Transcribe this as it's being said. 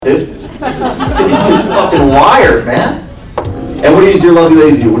Dude, this dude's fucking wired, man. And what does your lovely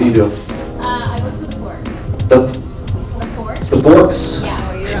lady do? What do you do? I work with forks. The Forks? The forks? Yeah.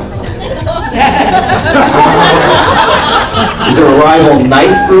 Is there a rival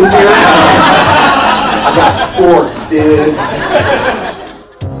knife group here? I got forks, dude.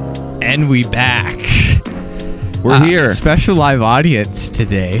 And we back. We're here. Special live audience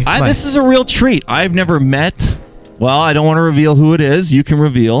today. This is a real treat. I've never met. Well, I don't want to reveal who it is. You can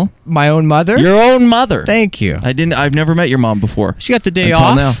reveal. My own mother? Your own mother. Thank you. I've never met your mom before. She got the day Until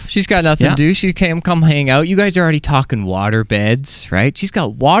off. now. She's got nothing to do. She come hang out. You guys are already talking water beds, right? She's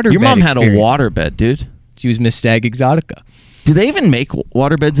got water Your bed mom had experience. a water bed, dude. She was Miss Stag Exotica. Do they even make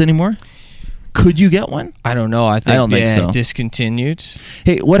water beds anymore? Could you get one? I don't know. I don't think so. Discontinued.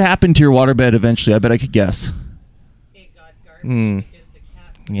 Hey, what happened to your water bed eventually? I bet I could guess. It got garbage because the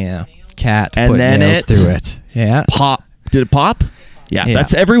cat put Yeah. nails. Cat And put then nails it through it. Yeah. Pop. Did it pop? Yeah. Yeah.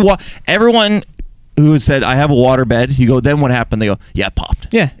 That's everyone who said, I have a water bed. You go, then what happened? They go, yeah, it popped.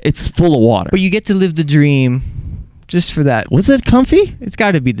 Yeah. It's full of water. But you get to live the dream just for that. Was it comfy? It's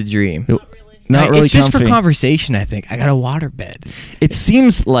got to be the dream. Not really It's just comfy. for conversation, I think. I got a water bed. It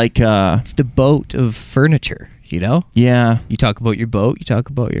seems like, It's the boat of furniture, you know? yeah. You talk about your boat, you talk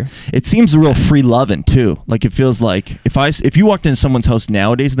about your... It seems real free loving too. Like it feels like if you walked into someone's house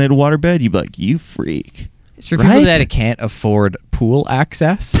nowadays and they had a water bed, you'd be like, you freak. It's for Right? people that can't afford pool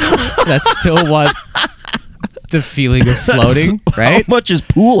access. That's still what the feeling of floating, right? How much is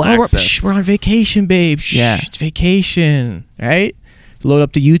pool access? We're on vacation, babe. Yeah. It's vacation, right? Load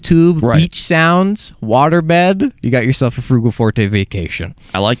up to YouTube, Right. beach sounds, waterbed. You got yourself a Frugal Forte vacation.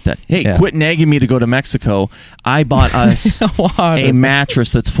 I like that. Hey, Yeah. quit nagging me to go to Mexico. I bought us Water. a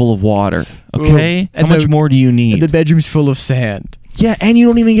mattress that's full of water. Okay? And How much more do you need? The bedroom's full of sand. Yeah, and you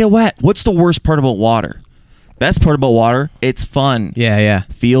don't even get wet. What's the worst part about water? Best part about water, it's fun. Yeah.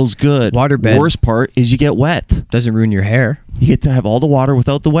 Feels good. Waterbed. Worst part is you get wet. Doesn't ruin your hair. You get to have all the water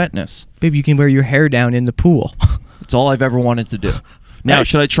without the wetness. Babe, you can wear your hair down in the pool. That's all I've ever wanted to do. Now, Right.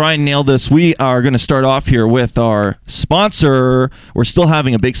 should I try and nail this? We are going to start off here with our sponsor. We're still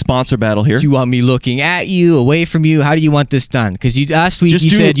having a big sponsor battle here. Do you want me looking at you, away from you? How do you want this done? Because last week Just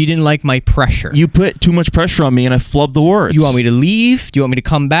you do- said you didn't like my pressure. You put too much pressure on me and I flubbed the words. You want me to leave? Do you want me to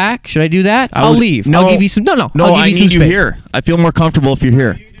come back? Should I do that? I'll leave. No, I'll give you some. No. No, I'll give I you some need you space. here. I feel more comfortable if you're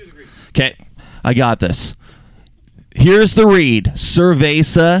here. Okay, I got this. Here's the read.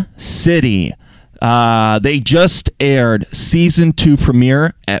 Cerveza City. They just aired season 2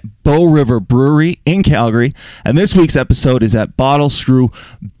 premiere at Bow River Brewery in Calgary, and this week's episode is at Bottle Screw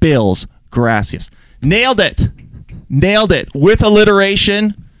Bill's Gracias. Nailed it with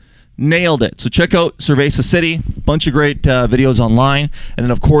alliteration. Nailed it. So check out Cerveza City. Bunch of great videos online, and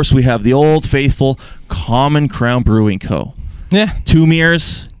then of course we have the old faithful Common Crown Brewing Co. Yeah. 2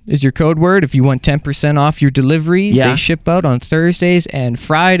 Meers. Is your code word if you want 10% off your deliveries. Yeah. They ship out on Thursdays and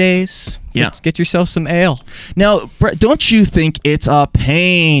Fridays. Yeah. Get yourself some ale. Now, Brett, don't you think it's a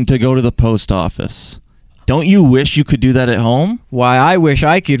pain to go to the post office? Don't you wish you could do that at home? Why, I wish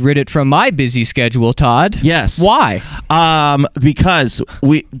I could rid it from my busy schedule, Todd. Yes. Why? Because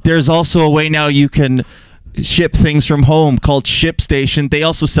there's also a way now you can ship things from home called ShipStation. They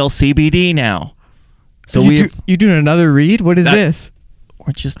also sell CBD now. So you doing another read? What is this?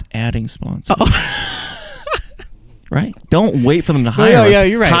 We're just adding sponsors. Right? Don't wait for them to hire No, us. yeah,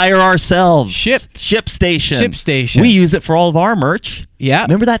 you're right. Hire ourselves. ShipStation. ShipStation. We use it for all of our merch. Yeah.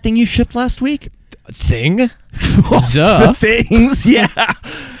 Remember that thing you shipped last week? Thing? The things, yeah.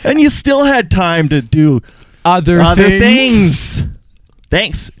 And you still had time to do Other things.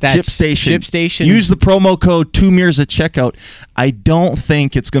 Thanks. That's ShipStation. ShipStation. Use the promo code 2Meers at checkout. I don't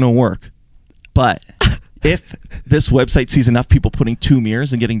think it's going to work. But if this website sees enough people putting 2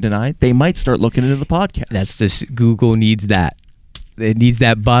 Meers and getting denied, they might start looking into the podcast. That's just Google needs that. It needs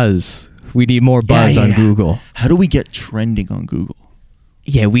that buzz. We need more buzz on Google. How do we get trending on Google?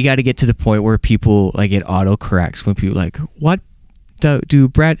 Yeah, we got to get to the point where people like it autocorrects when people like, what do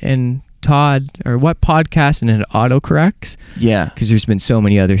Brett and Todd or what podcast, and then it autocorrects? Yeah. Because there's been so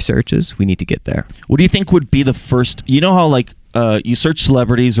many other searches. We need to get there. What do you think would be the first? You know how like you search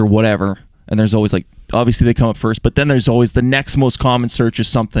celebrities or whatever, and there's always like obviously they come up first, but then there's always the next most common search is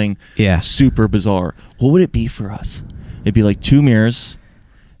something super bizarre. What would it be for us? It'd be like 2 Meers,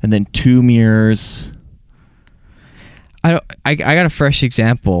 and then 2 Meers. I got a fresh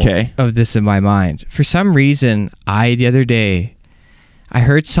example of this in my mind. For some reason, the other day, I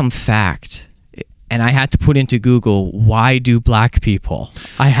heard some fact, and I had to put into Google, why do black people?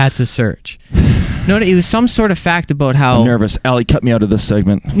 I had to search. No, it was some sort of fact about how... I'm nervous. Allie, cut me out of this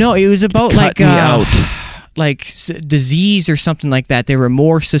segment. No, it was about cut me out. like disease or something like that. They were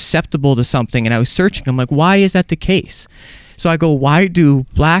more susceptible to something, and I was searching. I'm like, why is that the case? So I go, why do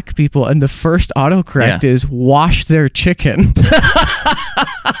black people? And the first autocorrect is wash their chicken.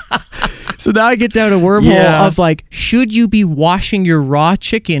 So now I get down a wormhole of like, should you be washing your raw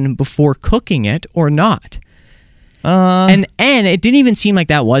chicken before cooking it or not? And it didn't even seem like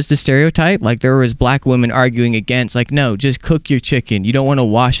that was the stereotype. Like there was black women arguing against, like, no, just cook your chicken. You don't want to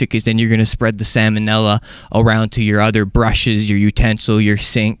wash it because then you're going to spread the salmonella around to your other brushes, your utensil, your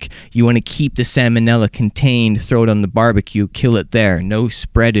sink. You want to keep the salmonella contained, throw it on the barbecue, kill it there. No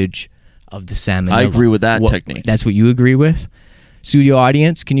spreadage of the salmonella. I agree with that technique. That's what you agree with? Studio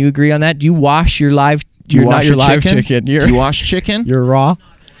audience, can you agree on that? Do you wash your live? Do you wash your live chicken? Do you wash chicken? You're raw.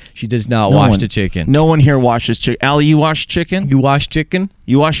 She does not wash the chicken. No one here washes chicken. Ali, you wash chicken? You wash chicken?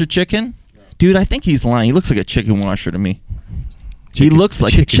 You wash your chicken? Dude, I think he's lying. He looks like a chicken washer to me. He looks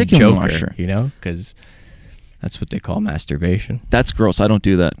like a chicken joker, washer. You know, because that's what they call masturbation. That's gross. I don't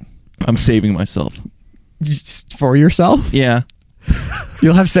do that. I'm saving myself. Just for yourself? Yeah.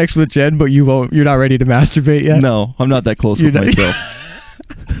 You'll have sex with Jen, but you won't. You're not ready to masturbate yet? No, I'm not that close with myself.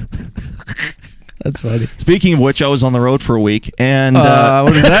 That's funny. Speaking of which, I was on the road for a week, and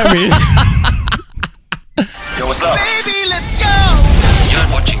what does that mean? Yo, what's up? Baby, let's go!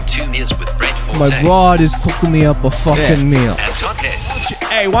 You're watching 2 Meers with Brent Forte. My broad is cooking me up a fucking meal. And Todd Hess.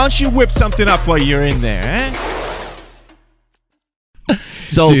 Hey, why don't you whip something up while you're in there, eh?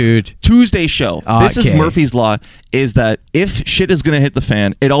 So, Dude. Tuesday show. This is Okay. Murphy's Law, is that if shit is going to hit the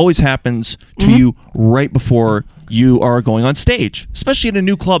fan, it always happens to you right before you are going on stage, especially in a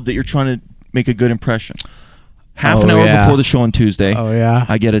new club that you're trying to make a good impression. Half an hour before the show on Tuesday,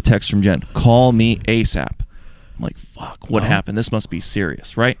 I get a text from Jen. Call me ASAP. I'm like, fuck, what happened? This must be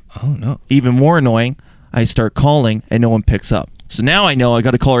serious, right? Oh, no. Even more annoying, I start calling and no one picks up. So now I know I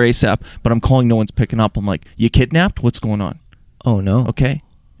got to call her ASAP, but I'm calling, no one's picking up. I'm like, you kidnapped? What's going on? Oh, no. Okay.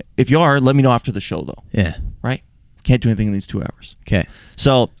 If you are, let me know after the show, though. Yeah. Right? Can't do anything in these 2 hours. Okay.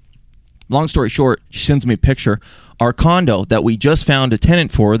 So, long story short, she sends me a picture. Our condo that we just found a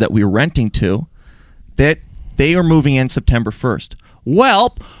tenant for, that we were renting to, that they are moving in September 1st.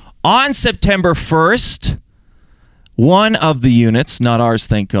 Well, on September 1st, one of the units, not ours,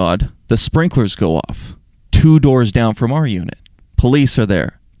 thank God, the sprinklers go off 2 doors down from our unit. Police are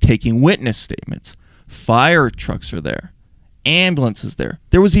there taking witness statements. Fire trucks are there. Ambulances there.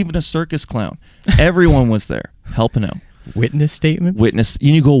 There was even a circus clown. Everyone was there helping out. Witness statement? Witness. And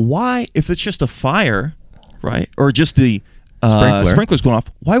you go, why? If it's just a fire, right? Or just the sprinklers going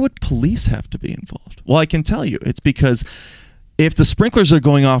off, why would police have to be involved? Well, I can tell you. It's because if the sprinklers are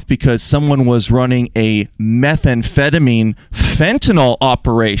going off because someone was running a methamphetamine fentanyl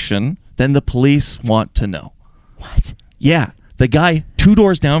operation, then the police want to know. What? Yeah. The guy 2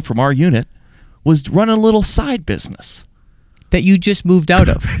 doors down from our unit was running a little side business. That you just moved out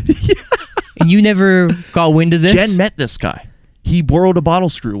of. Yeah. And you never got wind of this? Jen met this guy. He borrowed a bottle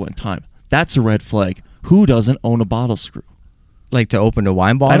screw one time. That's a red flag. Who doesn't own a bottle screw? Like to open a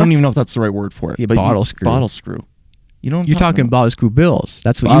wine bottle? I don't even know if that's the right word for it. Yeah, but bottle screw. Bottle screw. You know, You're talking about? bottle screw bills.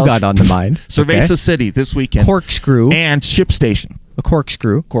 That's what you got on the mind. Cerveza City this weekend. Corkscrew. And Ship Station. A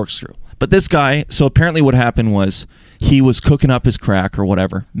corkscrew. Corkscrew. But this guy, so apparently what happened was he was cooking up his crack or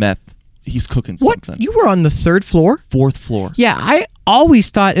whatever, meth. He's cooking something. What? You were on the 3rd floor? 4th floor. Yeah, I always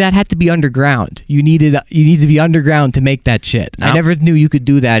thought that had to be underground. You need to be underground to make that shit. No. I never knew you could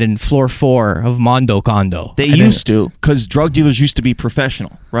do that in floor 4 of Mondo Condo. They used to, because drug dealers used to be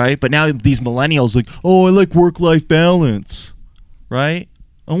professional, right? But now these millennials like, oh, I like work-life balance, right?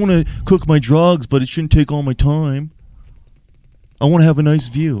 I want to cook my drugs, but it shouldn't take all my time. I want to have a nice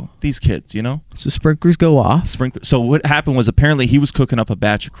view. These kids, you know? So sprinklers go off. So what happened was apparently he was cooking up a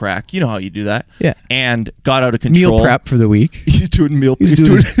batch of crack. You know how you do that. Yeah. And got out of control. Meal prep for the week. He's doing meal prep. He's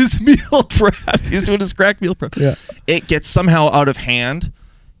doing his meal prep. He's doing his crack meal prep. Yeah. It gets somehow out of hand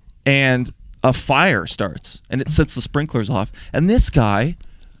and a fire starts and it sets the sprinklers off. And this guy,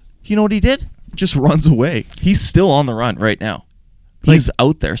 you know what he did? Just runs away. He's still on the run right now. He's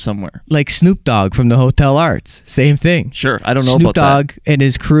out there somewhere. Like Snoop Dogg from the Hotel Arts. Same thing. Sure. I don't know Snoop about Dogg and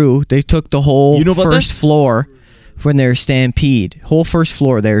his crew, they took the whole You know about first this? floor when they were stampede. Whole first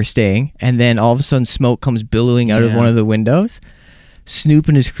floor they were staying. And then all of a sudden smoke comes billowing out of one of the windows. Snoop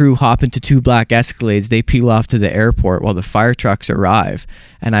and his crew hop into 2 black Escalades. They peel off to the airport while the fire trucks arrive.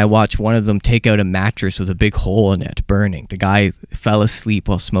 And I watch one of them take out a mattress with a big hole in it, burning. The guy fell asleep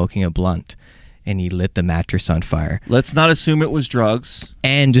while smoking a blunt. and he lit the mattress on fire. Let's not assume it was drugs.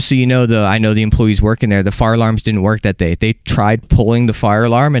 And just so you know, I know the employees working there, the fire alarms didn't work that day. They tried pulling the fire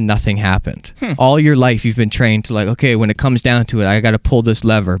alarm and nothing happened. All your life you've been trained to, like, okay, when it comes down to it, I got to pull this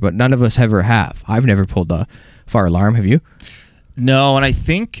lever, but none of us ever have. I've never pulled a fire alarm. Have you? No, and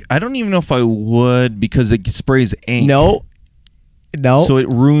I don't even know if I would, because it sprays ink. No. So it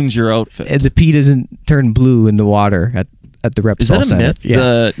ruins your outfit. And the pee doesn't turn blue in the water at the Repsol Is that a Center. myth?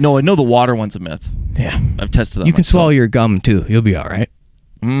 Yeah. No, I know the water one's a myth. Yeah. I've tested that. You can swallow your gum too. You'll be all right.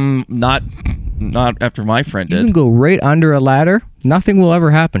 Not after my friend You did. can go right under a ladder. Nothing will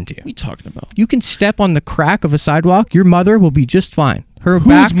ever happen to you. What are you talking about? You can step on the crack of a sidewalk. Your mother will be just fine.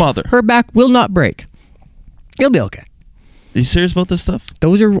 Whose mother? Her back will not break. You'll be okay. Are you serious about this stuff?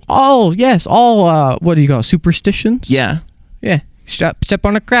 Those are all what do you call it, superstitions? Yeah. Yeah. Step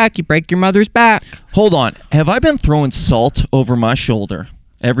on a crack, you break your mother's back. Hold on. Have I been throwing salt over my shoulder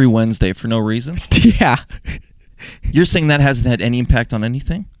every Wednesday for no reason? Yeah. You're saying that hasn't had any impact on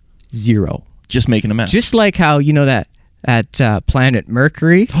anything? Zero. Just making a mess. Just like how, you know, that planet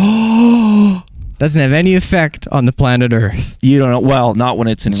Mercury doesn't have any effect on the planet Earth. You don't know. Well, not when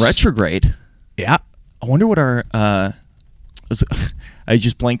it's in retrograde. Yeah. I wonder what our... I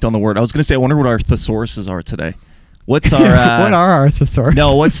just blanked on the word. I was going to say, I wonder what our thesauruses are today. What's our... what are our thesaurus?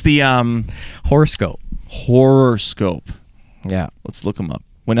 No, what's the... Horoscope. Horoscope. Yeah. Let's look him up.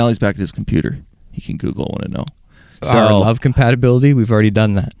 When Ellie's back at his computer, he can Google. I want to know. Our love compatibility, we've already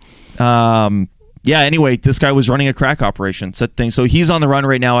done that. Yeah, anyway, this guy was running a crack operation. So he's on the run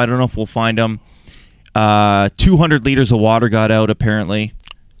right now. I don't know if we'll find him. 200 liters of water got out, apparently.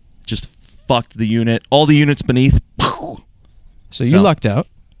 Just fucked the unit. All the units beneath. So you lucked out.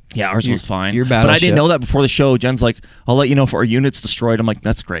 Yeah, ours was fine. Your But I didn't battleship. know that before the show. Jen's like, I'll let you know if our unit's destroyed. I'm like,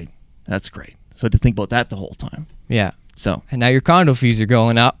 that's great. That's great. So I had to think about that the whole time. Yeah. So. And now your condo fees are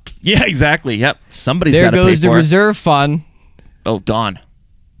going up. Yeah, exactly. Yep. Somebody's There got to pay goes the for it. reserve fund. Oh, gone.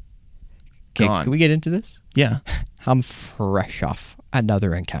 Okay, Gone. can we get into this? Yeah. I'm fresh off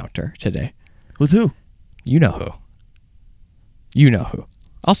another encounter today. With who? You know who. You know who.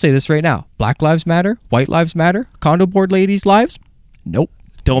 I'll say this right now. Black lives matter. White lives matter. Condo board ladies' lives? Nope.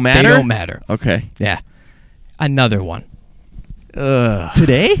 Don't matter? They don't matter. Okay. Yeah. Another one. Ugh.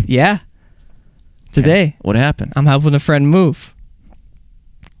 Today? Yeah. Today. Okay. What happened? I'm helping a friend move.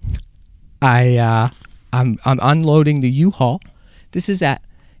 I'm unloading the U-Haul. This is at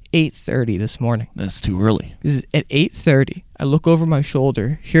 8:30 this morning. That's too early. This is at 8:30. I look over my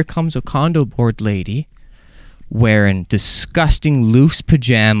shoulder. Here comes a condo board lady wearing disgusting loose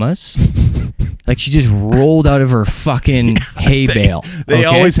pajamas. Like she just rolled out of her fucking hay bale. They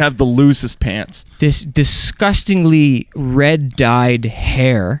okay? always have the loosest pants. This disgustingly red dyed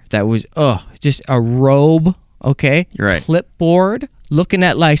hair that was just a robe. Okay, You're right. Clipboard, looking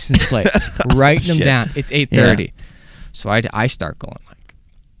at license plates, writing them Shit. down. It's 8:30, Yeah. so I start going like.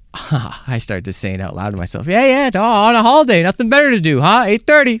 I started just saying out loud to myself, yeah, on a holiday, nothing better to do, huh?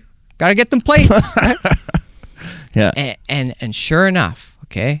 8:30, gotta get them plates. Right? Yeah. And sure enough,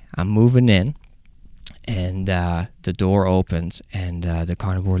 okay, I'm moving in, and the door opens, and the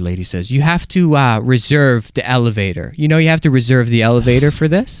carnivore lady says, "You have to reserve the elevator. You know, you have to reserve the elevator for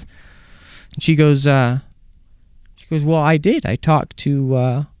this." And she goes, "Well, I did. I talked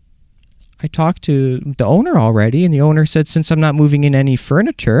to the owner already, and the owner said since I'm not moving in any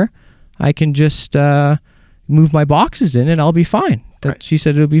furniture, I can just move my boxes in and I'll be fine." Right. She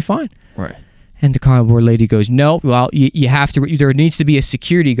said it'll be fine. Right. And the carnivore lady goes, "No, well, you have to, there needs to be a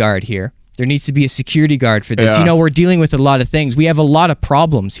security guard here. There needs to be a security guard for this. Yeah. You know, we're dealing with a lot of things. We have a lot of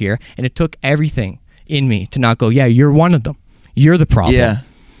problems here." And it took everything in me to not go, "Yeah, you're one of them. You're the problem. Yeah.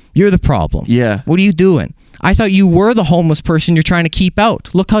 You're the problem. Yeah. What are you doing? I thought you were the homeless person you're trying to keep out.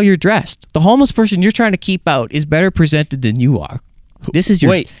 Look how you're dressed. The homeless person you're trying to keep out is better presented than you are. This is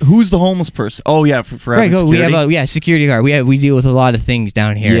your..." Wait, who's the homeless person? Oh, yeah, for Right, having we security? have a security guard. We deal with a lot of things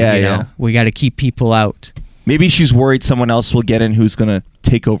down here. Yeah, you know? yeah. We got to keep people out. Maybe she's worried someone else will get in who's going to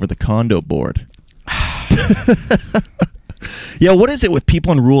take over the condo board. Yeah, what is it with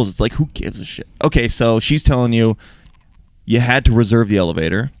people and rules? It's like, who gives a shit? Okay, so she's telling you had to reserve the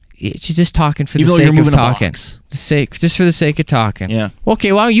elevator. She's just talking for Even the though sake you're moving of a talking. box. Just for the sake of talking. Yeah.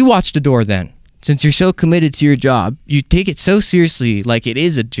 Okay, why don't you watch the door then? Since you're so committed to your job, you take it so seriously like it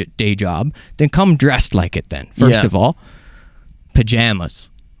is a day job, then come dressed like it then. First Yeah. of all, pajamas.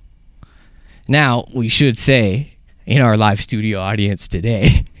 Now, we should say, in our live studio audience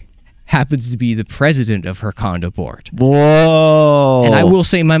today, happens to be the president of her condo board. Whoa. And I will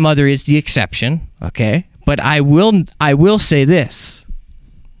say my mother is the exception, okay? But I will say this.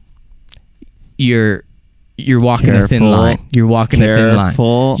 You're walking a thin Careful. line. You're walking a thin line.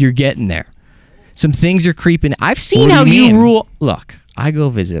 Careful. You're getting there. Some things are creeping. I've seen What how do you you mean? rule. Look, I go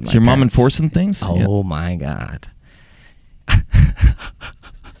visit my Is your mom parents. enforcing things? Oh my God.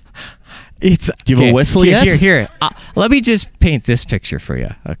 It's. Do you have a whistle yet? Here. Let me just paint this picture for you,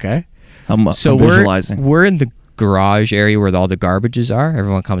 okay? I'm So visualizing. we're in the garage area where all the garbages are.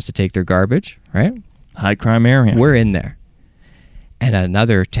 Everyone comes to take their garbage, right? High crime area. We're in there. And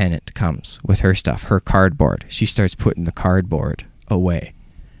another tenant comes with her stuff, her cardboard. She starts putting the cardboard away.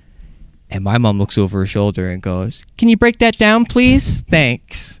 And my mom looks over her shoulder and goes, "Can you break that down, please?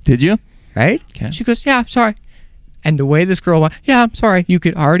 Thanks." Did you? Right? Okay. She goes, "Yeah, I'm sorry." And the way this girl went, "Yeah, I'm sorry," you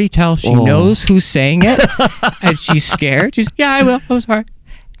could already tell she Oh. knows who's saying it. And she's scared. She's, "Yeah, I will. I'm sorry."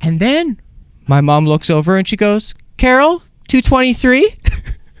 And then my mom looks over and she goes, "Carol, 223?"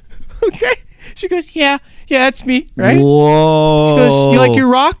 Okay. She goes, yeah, that's me, right? Whoa. She goes, "You like your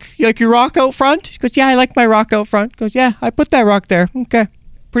rock? You like your rock out front?" She goes, "Yeah, I like my rock out front." Goes, "Yeah, I put that rock there." Okay.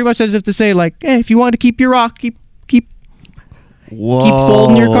 Pretty much as if to say, like, hey, if you want to keep your rock, keep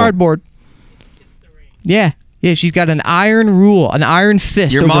folding your cardboard. Yeah. Yeah, she's got an iron rule, an iron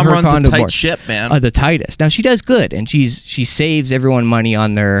fist Your over mom her runs a condo tight board. ship, man. The tightest. Now, she does good, and she saves everyone money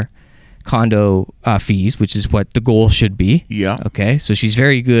on their condo fees, which is what the goal should be. Yeah. Okay, so she's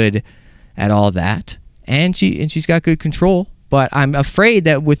very good at all that, and she's got good control. But I'm afraid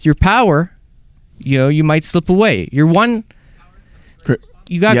that with your power, you might slip away. You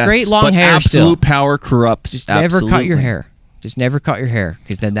got Yes, great long but hair absolute still. power corrupts. Just never cut your Absolutely. hair. Just never cut your hair,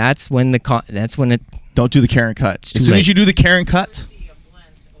 because then that's when it. Don't do the Karen cut. too As soon late. as you do the Karen cut, See a blunt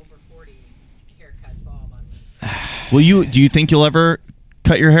over 40 haircut bob on me. do you think you'll ever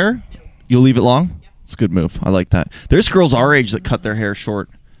cut your hair? You'll leave it long? It's a good move. I like that. There's girls our age that cut their hair short,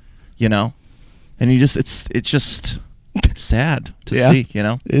 and it's just sad to Yeah. see,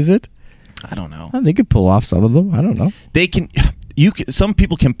 Is it? I don't know. They could pull off some of them. I don't know. Some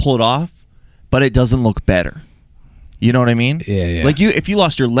people can pull it off, but it doesn't look better. You know what I mean? Yeah. Like if you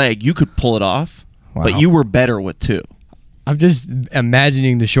lost your leg, you could pull it off, Wow. but you were better with two. I'm just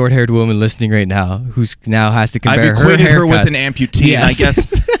imagining the short-haired woman listening right now, who's now has to I've compare her equated her haircut. with an amputee, and I Yes. guess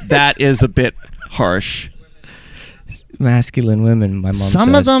that is a bit harsh. Masculine women. My mom Some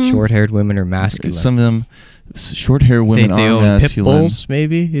says of them- short-haired women are masculine. Some of them, short-haired they women are own pit masculine. bulls.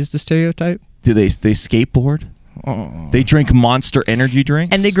 Maybe is the stereotype. Do they skateboard? They drink Monster energy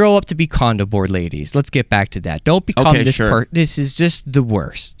drinks, And they grow up to be condo board ladies. Let's get back to that. Don't become Okay, this sure. This is just the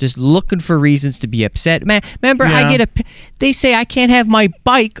worst. Just looking for reasons to be upset. Man, remember, Yeah. they say I can't have my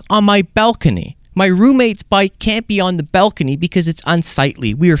bike on my balcony. My roommate's bike can't be on the balcony because it's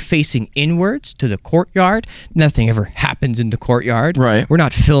unsightly. We are facing inwards to the courtyard. Nothing ever happens in the courtyard. Right. We're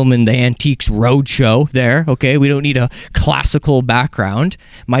not filming the Antiques Roadshow there, okay? We don't need a classical background.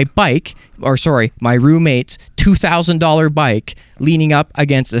 My roommate's $2,000 bike leaning up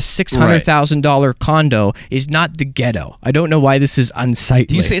against a $600,000 condo is not the ghetto. I don't know why this is unsightly.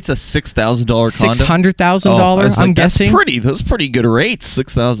 Do you say it's a $6,000 condo? $600,000? I was like, I'm guessing. Those pretty good rates.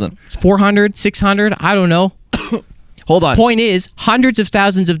 6,000. It's 400, 600. I don't know. Hold on. Point is, hundreds of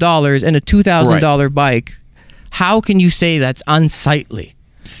thousands of dollars and a $2,000 bike. How can you say that's unsightly?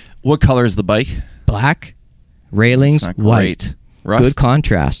 What color is the bike? Black, railings, It's not white. great. Rust? Good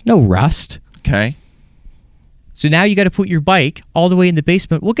contrast. No rust. Okay. So now you got to put your bike all the way in the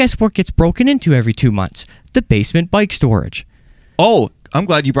basement. Well, guess what gets broken into every 2 months? The basement bike storage. Oh, I'm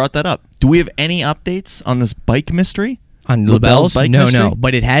glad you brought that up. Do we have any updates on this bike mystery? On LaBelle's LaBelle's? bike No, mystery? no.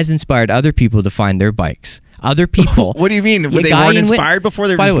 But it has inspired other people to find their bikes. Other people. What do you mean? A They guy weren't in inspired before?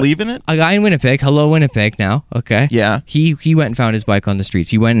 They were By the just way, leaving it? A guy in Winnipeg. Hello, Winnipeg now. Okay. Yeah. He went and found his bike on the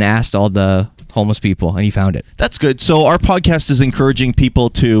streets. He went and asked all the homeless people, and he found it. That's good. So our podcast is encouraging people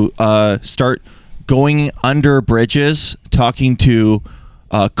to start going under bridges, talking to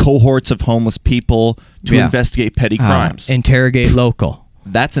cohorts of homeless people to Yeah. investigate petty crimes. Interrogate local.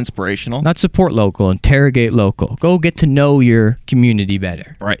 That's inspirational. Not support local. Interrogate local. Go get to know your community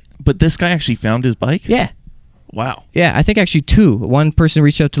better. Right. But this guy actually found his bike? Yeah. Wow. Yeah, I think actually two. One person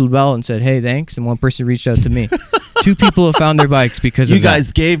reached out to LaBelle and said, "Hey, thanks," and one person reached out to me. Two people have found their bikes because You of that.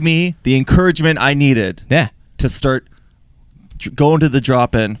 guys gave me the encouragement I needed Yeah, to start going to the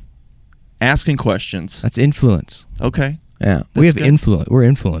drop-in, asking questions. that's influence. Okay. Yeah, we That's have good. influence. We're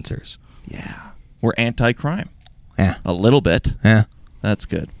influencers. Yeah. We're anti-crime. Yeah, A little bit. yeah. That's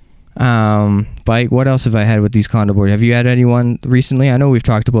good. Bike. What else have I had with these condo boards? Have you had anyone recently? I know we've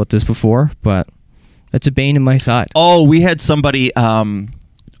talked about this before, but it's a bane in my side. Oh, we had somebody,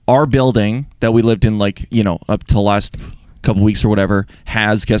 our building that we lived in, up till last couple weeks or whatever,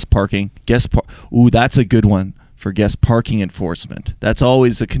 has guest parking. Ooh, that's a good one for guest parking enforcement. That's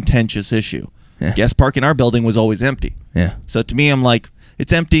always a contentious issue. Yeah. Guest parking in our building was always empty. Yeah. So to me, I'm like,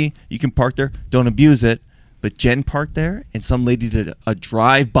 It's empty. You can park there. Don't abuse it. But Jen parked there, and some lady did a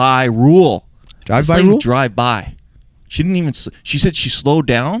drive-by rule. Drive-by rule? Drive-by. She didn't even... She said she slowed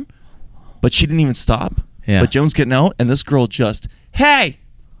down, but she didn't even stop. Yeah. But Joan's getting out, and this girl just, hey!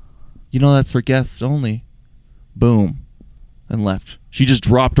 You know that's for guests only. Boom. And left. She just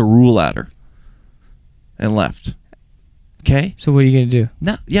dropped a rule at her. And left. Okay? So what are you going to do?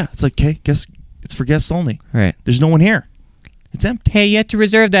 No, yeah, it's like, okay, guess it's for guests only. Right. There's no one here. It's empty. Hey, you have to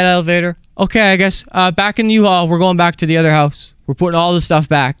reserve that elevator. Okay, I guess. Back in the U-Haul. We're going back to the other house. We're putting all the stuff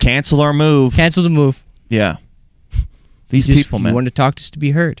back. Cancel our move. Cancel the move. Yeah. These Just, people, man. You want to talk just to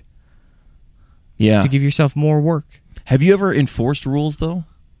be heard. Yeah. To give yourself more work. Have you ever enforced rules, though?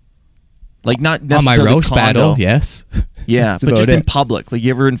 Like, not On my necessarily roast condo. battle, yes. Yeah, That's but about just in it. public. Like,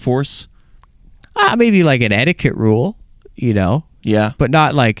 you ever enforce? Maybe like an etiquette rule, you know? Yeah. But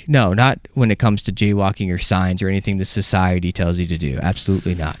not like, no, not when it comes to jaywalking or signs or anything the society tells you to do.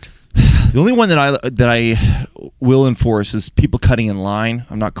 Absolutely not. The only one that I will enforce is people cutting in line.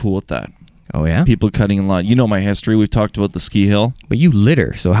 I'm not cool with that. Oh, yeah? People cutting in line. You know my history. We've talked about the ski hill. But you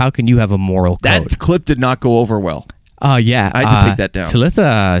litter, so how can you have a moral code? That clip did not go over well. Oh, yeah. I had to take that down.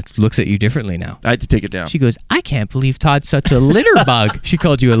 Talitha looks at you differently now. I had to take it down. She goes, I can't believe Todd's such a litter bug. She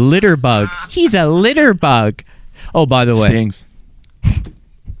called you a litter bug. He's a litter bug. Oh, by the way. Stings.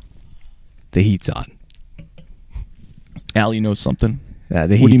 The heat's on. Allie knows something. What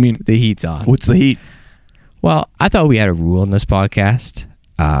do you mean? The heat's on. What's the heat? Well, I thought we had a rule in this podcast.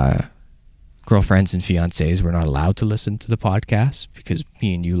 Girlfriends and fiancés were not allowed to listen to the podcast because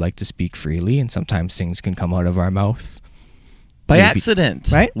me and you like to speak freely, and sometimes things can come out of our mouths. By Maybe.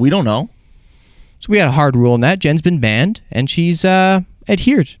 accident. Right? We don't know. So we had a hard rule on that. Jen's been banned, and she's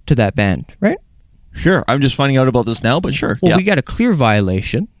adhered to that ban, right? Sure. I'm just finding out about this now, but sure. Well, yeah. we got a clear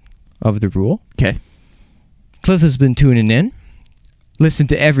violation of the rule. Okay. Cliff has been tuning in, listened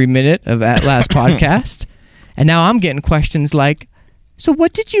to every minute of At Last podcast, and now I'm getting questions like, so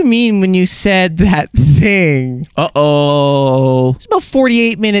what did you mean when you said that thing? Uh-oh. It's about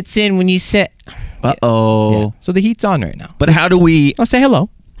 48 minutes in when you said... Uh-oh. Yeah. So the heat's on right now. But how do we... Oh, say hello.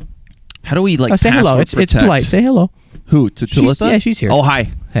 How do we, like, Oh, say hello. password It's protect? polite. Say hello. Who? To Talitha? Yeah, she's here. Oh, hi.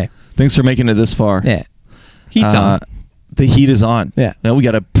 Hey. Thanks for making it this far. Yeah. Heat's on. The heat is on. Yeah. Now we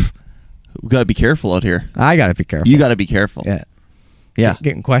gotta be careful out here. I got to be careful. You gotta be careful. Yeah. Yeah.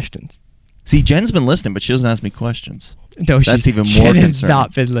 Getting questions. See, Jen's been listening, but she doesn't ask me questions. No, That's even more Jen has concerning.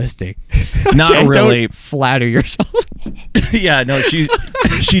 not been listening. Not Jen, really. Don't flatter yourself. Yeah, no,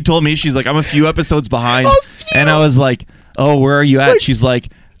 she told me, she's like, I'm a few episodes behind. A few? And I was like, oh, where are you at? She's like,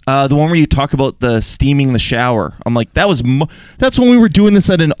 the one where you talk about the steaming the shower. I'm like, that's when we were doing this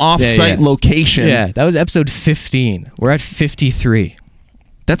at an off-site location. Yeah, that was episode 15. We're at 53.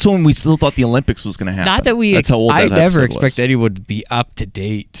 That's when we still thought the Olympics was going to happen. Not that we... That's how old I that never episode expect was. anyone to be up to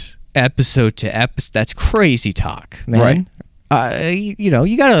date episode to episode. That's crazy talk, man. Right. You know,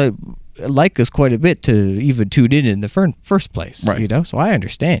 you got to like us quite a bit to even tune in the first place. Right. You know, so I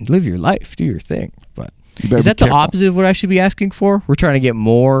understand. Live your life. Do your thing. But better is that be the careful. opposite of what I should be asking for? We're trying to get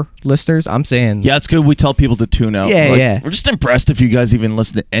more listeners. I'm saying... Yeah, it's good we tell people to tune out. Yeah, yeah. We're just impressed if you guys even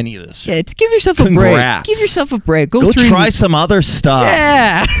listen to any of this. Yeah, give yourself a break. Congrats. Give yourself a break. Go through... try some other stuff.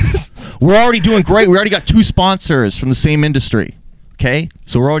 Yeah. We're already doing great. We already got 2 sponsors from the same industry. Okay?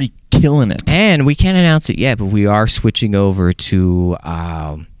 So we're already killing it. And we can't announce it yet, but we are switching over to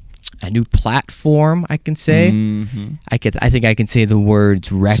a new platform, I can say. Mm-hmm. I think I can say the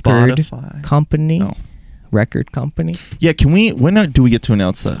words record Spotify. company. No. Record company. Yeah, when do we get to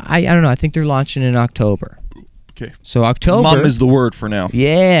announce that? I don't know. I think they're launching in October. Okay. So October. Mom is the word for now.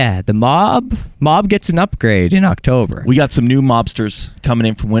 Yeah, the mob gets an upgrade in October. We got some new mobsters coming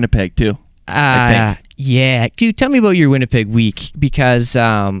in from Winnipeg, too. I think. Yeah. Dude, tell me about your Winnipeg week, because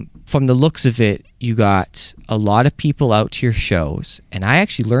from the looks of it, you got a lot of people out to your shows, and I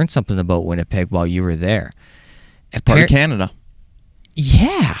actually learned something about Winnipeg while you were there. It's part of Canada.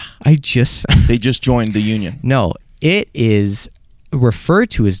 Yeah, I just... They just joined the union. No, it is referred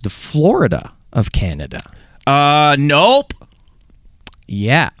to as the Florida of Canada. Nope.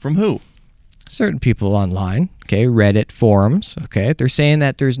 Yeah. From who? Certain people online, okay, Reddit forums, okay, they're saying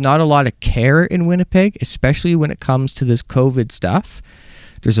that there's not a lot of care in Winnipeg, especially when it comes to this COVID stuff.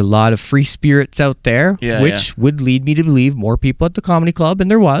 There's a lot of free spirits out there, which would lead me to believe more people at the comedy club,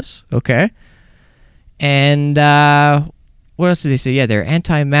 and there was, okay? And what else did they say? Yeah, they're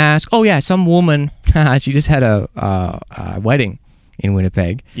anti-mask. Oh, yeah, some woman, she just had a wedding in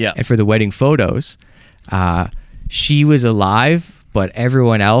Winnipeg. Yeah. And for the wedding photos, she was alive, but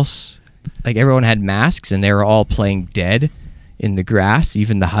everyone else... Like, everyone had masks, and they were all playing dead in the grass.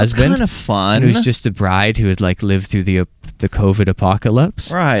 Even the husband, kind of fun. It was just a bride who had like lived through the COVID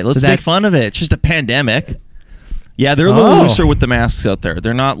apocalypse. Right. Let's make fun of it. It's just a pandemic. Yeah, they're a little looser with the masks out there.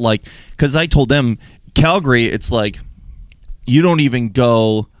 They're not like, because I told them Calgary, it's like you don't even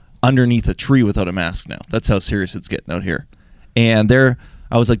go underneath a tree without a mask now. That's how serious it's getting out here. And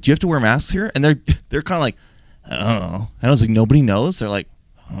I was like, do you have to wear masks here? And they're kind of like, oh. And I was like, nobody knows. They're like,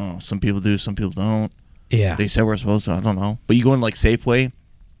 oh, some people do, some people don't. Yeah. They said we're supposed to. I don't know. But you go in like Safeway,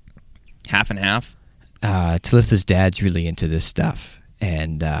 half and half. Talitha's dad's really into this stuff.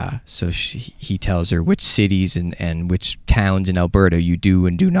 And so he tells her which cities and which towns in Alberta you do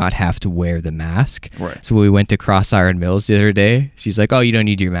and do not have to wear the mask. Right. So when we went to Cross Iron Mills the other day, she's like, oh, you don't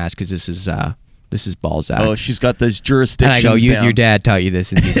need your mask because this is Balzac. Oh, she's got those jurisdictions And I go, down. your dad taught you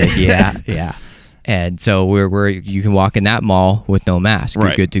this. And he's like, yeah. And so you can walk in that mall with no mask. You're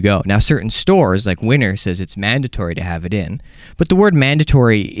Right. good to go. Now, certain stores, like Winter, says it's mandatory to have it in. But the word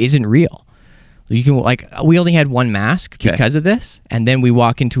mandatory isn't real. You can we only had one mask because of this, and then we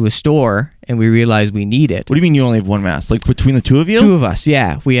walk into a store and we realize we need it. What do you mean you only have one mask? Like between the two of you? Two of us,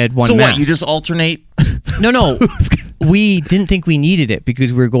 yeah. We had one so mask. what, you just alternate? No. We didn't think we needed it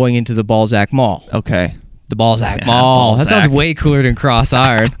because we were going into the Balzac Mall. Okay. The Balzac Mall. Balzac. That sounds way cooler than Cross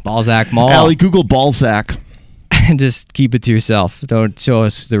Iron. Balzac Mall. Allie, Google Balzac. And just keep it to yourself. Don't show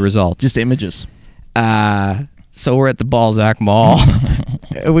us the results. Just images. So we're at the Balzac Mall.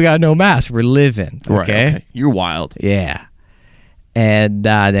 We got no mask. We're living. Okay? Right, okay. You're wild. Yeah. And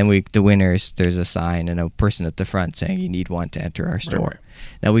then the Winners, there's a sign and a person at the front saying you need one to enter our store. Right.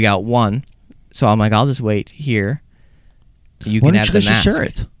 Now we got one. So I'm like, I'll just wait here. You Why can don't have you the guys mask. just share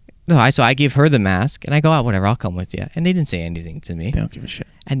it? No, so I give her the mask and I go, whatever, I'll come with you. And they didn't say anything to me. They don't give a shit.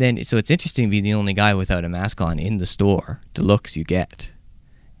 And then, so it's interesting being the only guy without a mask on in the store. The looks you get.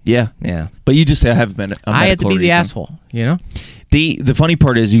 Yeah. Yeah. But you just say I have a I had to be the reason. asshole, you know? The funny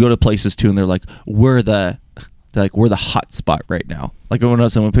part is you go to places too and they're like, we're the hot spot right now. Like when I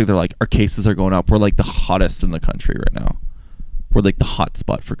was in Winnipeg, they're like, our cases are going up. We're like the hottest in the country right now. We're like the hot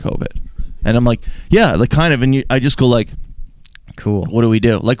spot for COVID. And I'm like, yeah, like kind of. And I just go like, cool. What do we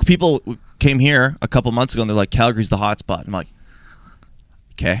do? Like people came here a couple months ago and they're like, Calgary's the hot spot. I'm like,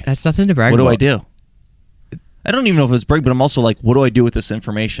 okay. That's nothing to brag What about. do I do? I don't even know if it's brag, but I'm also like, what do I do with this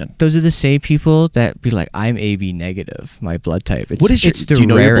information? Those are the same people that be like, I'm AB negative, my blood type. What is do you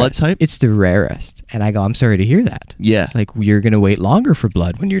know your blood type? It's the rarest. And I go, I'm sorry to hear that. Yeah. Like, you're going to wait longer for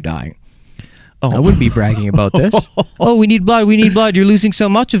blood when you're dying. Oh. I wouldn't be bragging about this. Oh, we need blood. You're losing so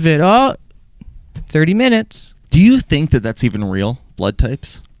much of it. Oh, 30 minutes. Do you think that that's even real, blood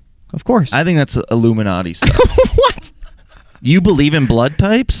types? Of course. I think that's Illuminati stuff. What? You believe in blood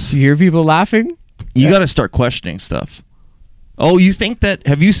types? You hear people laughing? You got to start questioning stuff. Oh, you think that?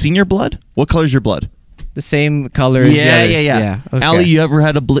 Have you seen your blood? What color's your blood? The same color as the others. Yeah. Okay. Allie, you ever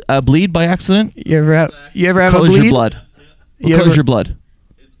had a bleed by accident? You ever have What a color's bleed? your blood? What color's your blood?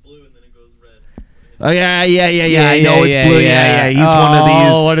 It's blue and then it goes red. Oh yeah. Yeah, I know yeah, it's blue. yeah. He's one of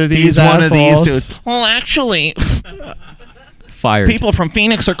these. One of these He's one of these assholes. dudes. Well, actually, Fired. people from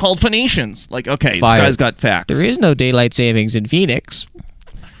Phoenix are called Phoenicians. Like, okay, Fired. this guy's got facts. There is no daylight savings in Phoenix.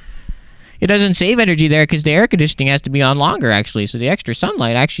 It doesn't save energy there because the air conditioning has to be on longer, actually. So the extra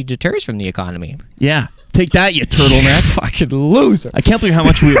sunlight actually deters from the economy. Yeah, take that, you turtleneck. Fucking loser. I can't believe how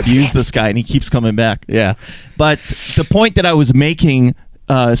much we abuse this guy, and he keeps coming back. Yeah. But the point that I was making,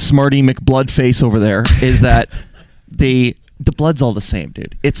 Smarty McBloodface over there, is that the blood's all the same,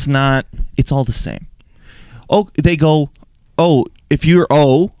 dude. It's not. It's all the same. Oh, they go, oh, if you're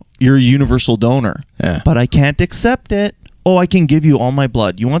you're a universal donor. Yeah. But I can't accept it. Oh, I can give you all my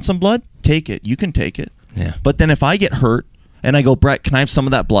blood. You want some blood? Take it. You can take it. Yeah. But then if I get hurt and I go, Brett, can I have some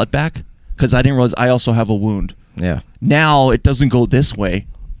of that blood back? Because I didn't realize I also have a wound. Yeah. Now it doesn't go this way.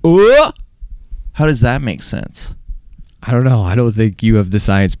 How does that make sense? I don't know. I don't think you have the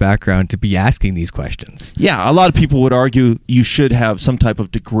science background to be asking these questions. Yeah, a lot of people would argue you should have some type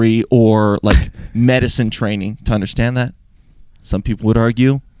of degree or like medicine training to understand that. Some people would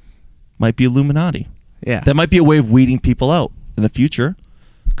argue might be Illuminati. Yeah. That might be a way of weeding people out in the future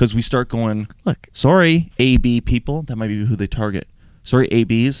because we start going, Look. sorry, AB people. That might be who they target. Sorry,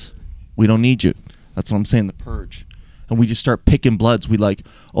 ABs. We don't need you. That's what I'm saying, the purge. And we just start picking bloods. We like,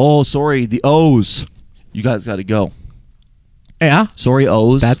 oh, sorry, the O's. You guys got to go. Yeah. Sorry,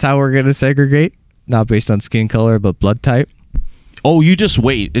 O's. That's how we're going to segregate? Not based on skin color, but blood type? Oh, you just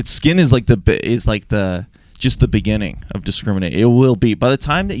wait. Its skin is like just the beginning of discrimination. It will be. By the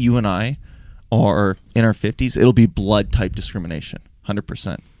time that you and I are in our 50s, it'll be blood type discrimination.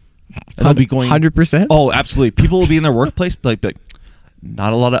 100%. It'll be going 100%? Oh, absolutely. People will be in their workplace like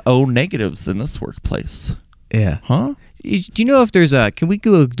not a lot of O negatives in this workplace. Yeah. Huh? Do you know if there's a? Can we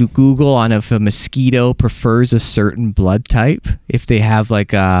go do Google on if a mosquito prefers a certain blood type? If they have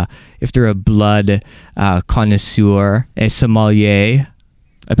like if they're a blood connoisseur, a sommelier.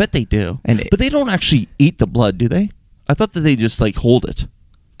 I bet they do. But they don't actually eat the blood, do they? I thought that they just like hold it.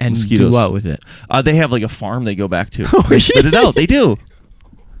 And Mosquitoes. do what with it? They have like a farm they go back to. They spit it out. They do.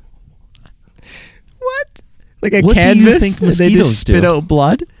 What? Like a What do you canvas? think and they mosquitoes just spit do? out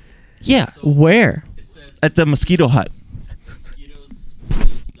blood? Yeah. Where? At the mosquito hut. Mosquitoes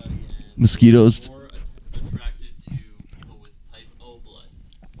Mosquitoes. more attracted to people with type O blood.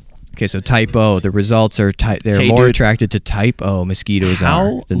 Okay, so type O. The results are they're Hey, more dude. attracted to type O mosquitoes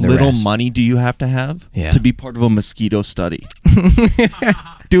How are than the little rest. money do you have to have Yeah. to be part of a mosquito study?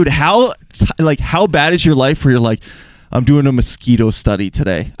 Dude, how bad is your life where you're like, I'm doing a mosquito study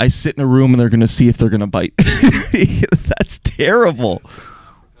today. I sit in a room and they're going to see if they're going to bite. That's terrible.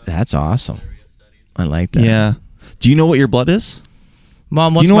 That's awesome. I like that. Yeah. Do you know what your blood is?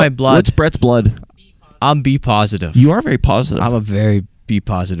 Mom, Do what's you know my what- blood? What's Brett's blood? I'm B positive. You are very positive. I'm a very B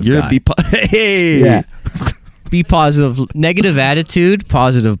positive You're guy. a B Hey. Yeah. B positive, negative attitude,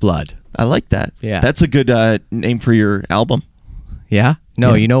 positive blood. I like that. Yeah. That's a good name for your album. Yeah?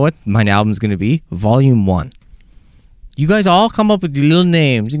 No, Yeah. you know what my album's going to be? Volume 1. You guys all come up with your little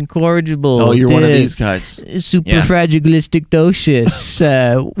names. Incorrigible. Oh, you're one of this, these guys. Super Yeah.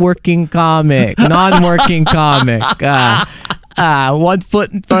 fragilisticdocious. Working comic. Non-working comic. 1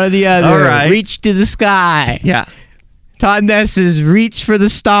 foot in front of the other. All right. Reach to the sky. Yeah. Todd Ness's Reach for the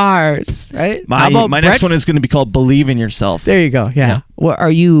Stars. Right? How My about next Brett? one is going to be called Believe in Yourself. There you go. Yeah. Yeah. What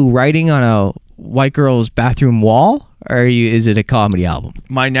are you writing on a white girl's bathroom wall? Or is it a comedy album?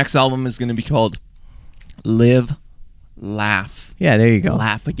 My next album is going to be called Live, Laugh, Yeah, there you go.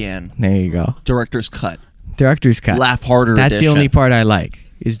 Laugh Again. There you go. Director's cut. Director's cut. Laugh Harder That's the edition. only part I like,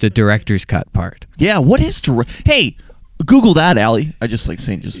 is the director's cut part. Yeah, what is Hey, Google that, Allie. I just like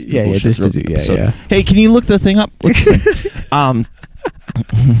saying just Yeah, Google yeah, shit just to throughout do- the yeah, episode. yeah. Hey, can you look the thing up? What's the thing?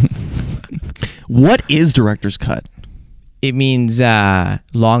 What is director's cut? It means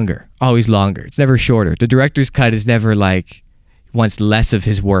longer. Always longer. It's never shorter. The director's cut is never like wants less of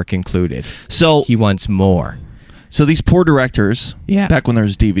his work included. So He wants more. So these poor directors, Yeah. back when there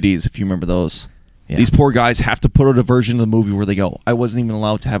was DVDs, if you remember those, Yeah. these poor guys have to put out a version of the movie where they go, I wasn't even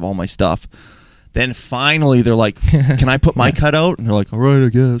allowed to have all my stuff. Then finally they're like, can I put my cut out? And they're like, all right, I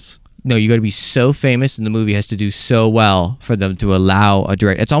guess. No, you got to be so famous and the movie has to do so well for them to allow a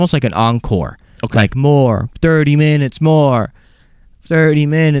direct. It's almost like an encore. Okay. Like more, 30 minutes more, 30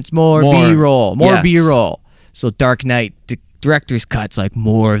 minutes more, More. B-roll, more Yes. B-roll. So Dark Knight, director's cut's like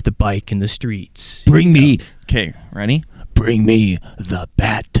more of the bike in the streets. Bring me. Okay, ready? Bring me the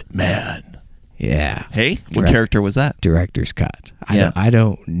Batman. Yeah. Hey, what Direct- character was that? Director's cut. Yeah. I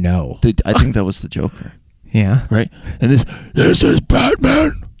don't know. I think that was the Joker. Yeah. Right? And this is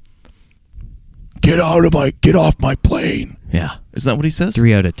Batman. Get off my plane. Yeah. Isn't that what he says?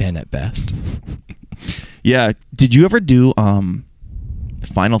 3 out of 10 at best. Yeah. Did you ever do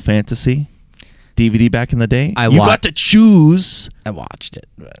Final Fantasy DVD back in the day? I You wa- got to choose. I watched it.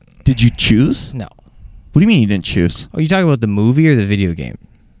 But Did you choose? no. What do you mean you didn't choose? Are you talking about the movie or the video game?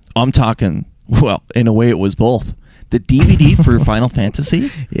 I'm talking, well, in a way it was both. The DVD for Final Fantasy,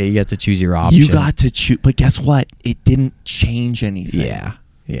 Yeah, you got to choose your option. you got to choose. But guess what? It didn't change anything. Yeah.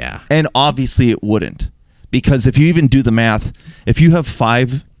 Yeah. And obviously it wouldn't. Because if you even do the math, if you have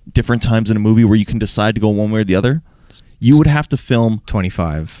 5 different times in a movie where you can decide to go one way or the other, you would have to film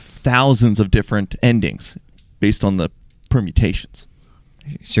 25. thousands of different endings based on the permutations.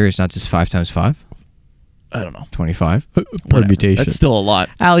 Serious, not just 5 times 5? I don't know. 25? Whatever. Permutations. That's still a lot.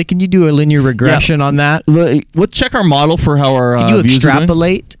 Allie, can you do a linear regression on that? Let's check our model for how our Can you views are doing.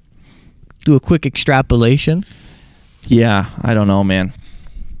 extrapolate? Do a quick extrapolation? Yeah, I don't know, man.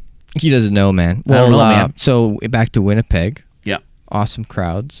 He doesn't know, man. I don't know, man. So back to Winnipeg. Yeah. Awesome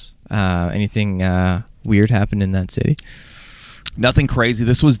crowds. Anything weird happened in that city? Nothing crazy.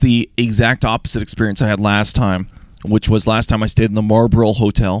 This was the exact opposite experience I had last time, which was last time I stayed in the Marlborough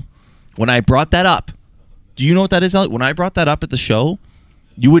Hotel. When I brought that up, do you know what that is, Elliot? When I brought that up at the show,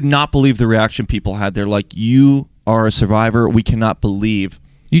 you would not believe the reaction people had. They're like, you are a survivor. We cannot believe.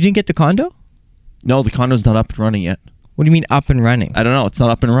 You didn't get the condo? No, the condo's not up and running yet. What do you mean up and running? I don't know. It's not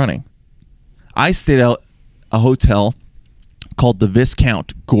up and running. I stayed at a hotel called the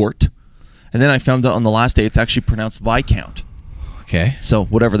Viscount Gort, and then I found out on the last day it's actually pronounced Viscount. Okay. So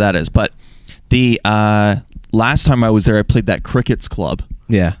whatever that is. But the last time I was there, I played that Crickets Club,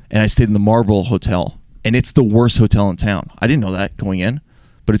 Yeah. and I stayed in the Marlborough Hotel, and it's the worst hotel in town. I didn't know that going in,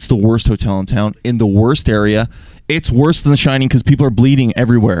 but it's the worst hotel in town, in the worst area. It's worse than The Shining because people are bleeding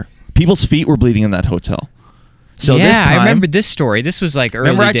everywhere. People's feet were bleeding in that hotel. So yeah, this time, I remember this story. This was like early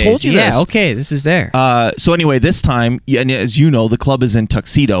Remember I days. told you yeah, this? okay, this is there. So anyway, this time, and as you know, the club is in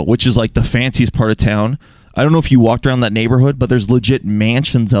Tuxedo, which is like the fanciest part of town. I don't know if you walked around that neighborhood, but there's legit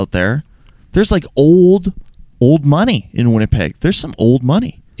mansions out there. There's like old money in Winnipeg. There's some old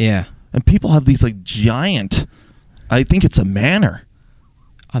money. Yeah. And people have these like giant, I think it's a manor.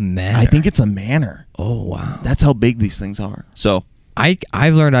 A manor? I think it's a manor. Oh, wow. That's how big these things are. So,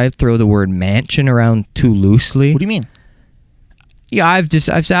 I've learned I throw the word mansion around too loosely. what do you mean? Yeah, I've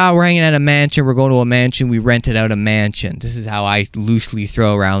said, we're hanging at a mansion, we're going to a mansion, we rented out a mansion. This is how I loosely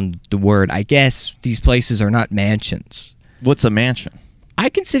throw around the word. I guess these places are not mansions. What's a mansion? I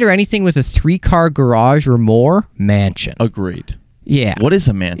consider anything with a 3-car garage or more, mansion. Agreed. Yeah. What is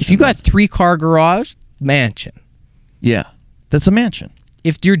a mansion? If you got 3-car garage, mansion. Yeah, that's a mansion.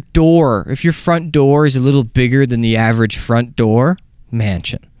 If your front door is a little bigger than the average front door,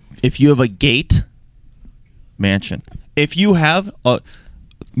 mansion. If you have a gate, mansion. If you have a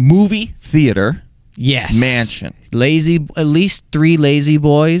movie theater, Yes. mansion. At least 3 lazy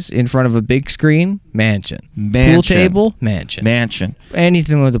boys in front of a big screen, mansion. Mansion. Pool table, mansion. Mansion.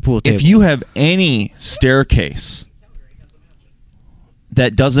 Anything with a pool table. If you have any staircase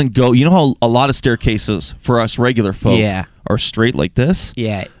that doesn't go, you know how a lot of staircases for us regular folk Yeah. are straight like this?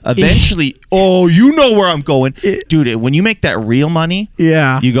 Yeah. Eventually, you know where I'm going. Dude, when you make that real money,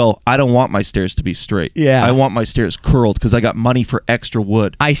 Yeah. you go, I don't want my stairs to be straight. Yeah. I want my stairs curled because I got money for extra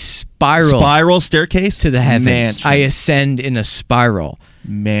wood. I spiral Staircase to the heavens. Mansion. I ascend in a spiral.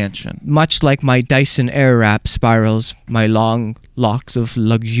 Mansion. Much like my Dyson Airwrap spirals my long locks of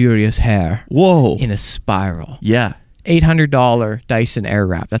luxurious hair Whoa. in a spiral. Yeah. $800 Dyson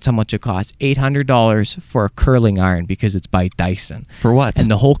Airwrap. That's how much it costs. $800 for a curling iron because it's by Dyson. For what?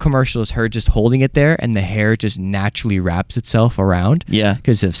 And the whole commercial is her just holding it there and the hair just naturally wraps itself around. Yeah.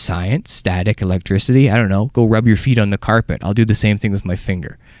 Because of science, static, electricity. I don't know. Go rub your feet on the carpet. I'll do the same thing with my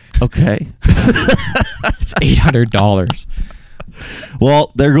finger. Okay. It's $800.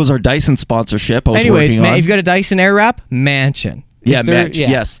 Well, there goes our Dyson sponsorship. I was Anyways, working on. if you got a Dyson Airwrap, mansion. Yeah, If they're-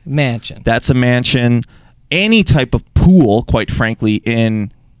 mansion. Yes. Mansion. That's a mansion. Any type of pool, quite frankly,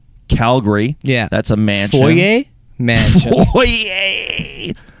 in Calgary. Yeah. That's a mansion. Foyer, mansion.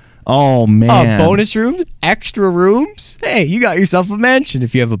 Foyer. Oh, man. Bonus rooms, extra rooms. Hey, you got yourself a mansion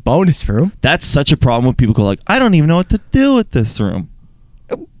if you have a bonus room. That's such a problem when people go like, I don't even know what to do with this room.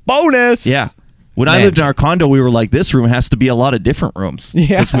 Bonus. Yeah. When I lived in our condo, we were like, this room has to be a lot of different rooms.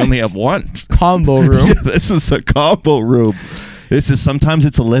 Yeah. Because we only have one. Combo room. Yeah, this is a combo room. Sometimes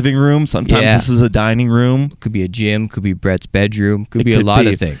it's a living room. Sometimes this is a dining room. Could be a gym. Could be Brett's bedroom. Could be a lot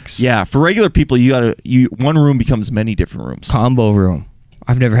of things. Yeah. For regular people, one room becomes many different rooms. Combo room.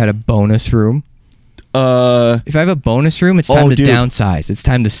 I've never had a bonus room. If I have a bonus room, it's time to downsize. It's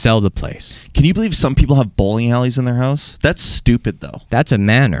time to sell the place. Can you believe some people have bowling alleys in their house? That's stupid, though. That's a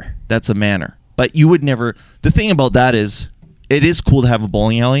manor. That's a manor. But you would never. The thing about that is, it is cool to have a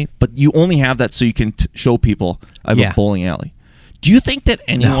bowling alley, but you only have that so you can show people I have a bowling alley. Do you think that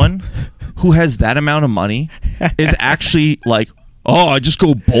anyone who has that amount of money is actually like, oh, I just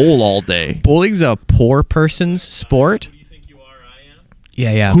go bowl all day? Bowling's a poor person's sport. Who do you think you are? I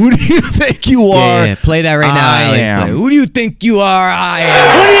am. Yeah. Who do you think you are? Yeah. Play that right now. I am. Who do you think you are? I am.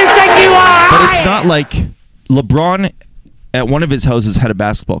 Who do you think you are? But it's not like LeBron at one of his houses had a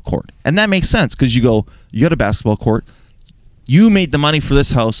basketball court. And that makes sense because you got a basketball court. You made the money for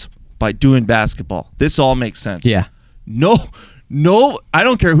this house by doing basketball. This all makes sense. Yeah. No, I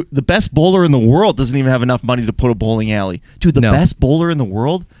don't care. The best bowler in the world doesn't even have enough money to put a bowling alley. Dude, the best bowler in the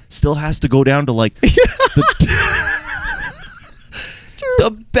world still has to go down to like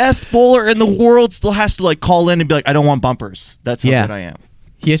the best bowler in the world still has to like call in and be like, I don't want bumpers. That's how good I am.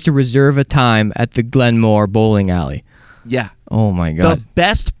 He has to reserve a time at the Glenmore bowling alley. Yeah. Oh my God. The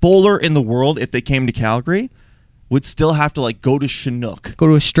best bowler in the world, if they came to Calgary, would still have to like go to Chinook. Go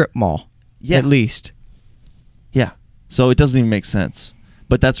to a strip mall. Yeah. At least. Yeah. So it doesn't even make sense.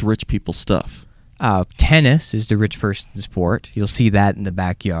 But that's rich people stuff. Tennis is the rich person's sport. You'll see that in the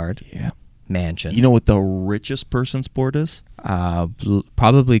backyard. Yeah. Mansion. You know what the richest person's sport is?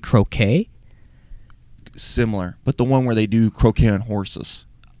 Probably croquet. Similar. But the one where they do croquet on horses.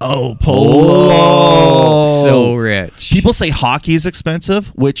 Oh, polo. So rich. People say hockey is expensive,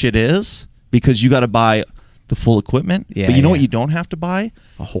 which it is, because you got to buy the full equipment. Yeah, but you know what you don't have to buy?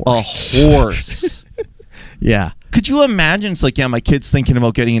 A horse. A horse. Yeah. Could you imagine? It's like, yeah, my kid's thinking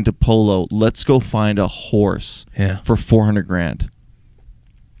about getting into polo. Let's go find a horse for $400,000.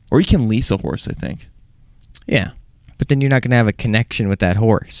 Or you can lease a horse, I think. Yeah. But then you're not going to have a connection with that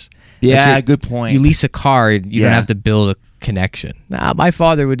horse. Yeah, Like good point. You lease a car, you don't have to build a connection. Now, my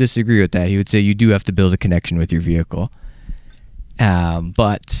father would disagree with that. He would say you do have to build a connection with your vehicle.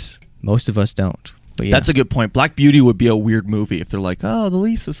 But most of us don't. But yeah. That's a good point. Black Beauty would be a weird movie if they're like, oh, the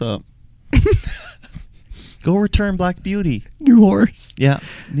lease is up. Go return Black Beauty. New horse. Yeah,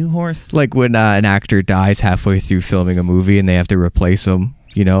 new horse. Like when an actor dies halfway through filming a movie and they have to replace him,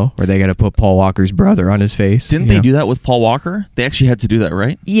 you know, or they got to put Paul Walker's brother on his face. Didn't they do that with Paul Walker? They actually had to do that,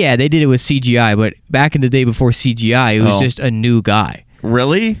 right? Yeah, they did it with CGI, but back in the day before CGI, it was just a new guy.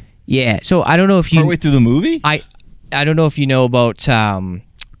 Really? Yeah. So I don't know if you Partway through the movie? I don't know if you know about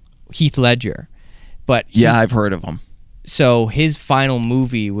Heath Ledger, but I've heard of him. So his final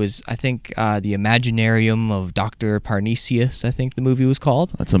movie was, I think, The Imaginarium of Dr. Parnasius, I think the movie was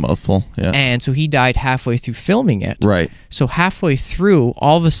called. That's a mouthful, yeah. And so he died halfway through filming it. Right. So halfway through,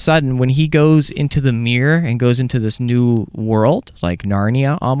 all of a sudden, when he goes into the mirror and goes into this new world, like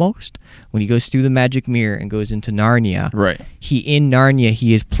Narnia almost, when he goes through the magic mirror and goes into Narnia, right. In Narnia,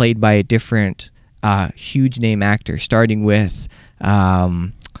 he is played by a different huge name actor, starting with...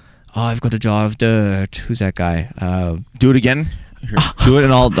 I've got a jar of dirt. Who's that guy? Do it again. Here, do it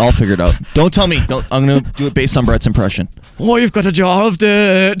and I'll figure it out. Don't tell me. I'm gonna do it based on Brett's impression. Oh, you've got a jar of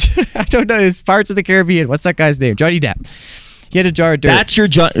dirt. I don't know. It's Pirates of the Caribbean. What's that guy's name? Johnny Depp. He had a jar of dirt. That's your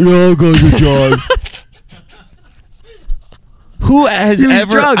jar. Oh, got your jar. Who has ever?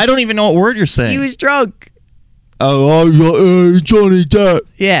 Drunk. I don't even know what word you're saying. He was drunk. Oh, Johnny Depp.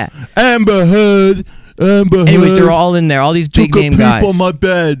 Yeah. Amber Heard. Anyways, they're all in there. All these big name guys. Took a poop on my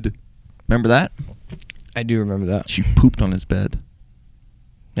bed. Remember that? I do remember that. She pooped on his bed.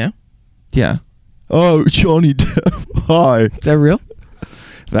 Yeah? Yeah. Oh, Johnny Depp. Hi. Is that real?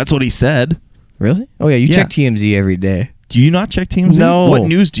 That's what he said. Really? Oh, yeah. You check TMZ every day. Do you not check TMZ? No. What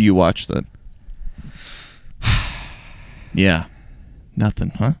news do you watch then? Yeah.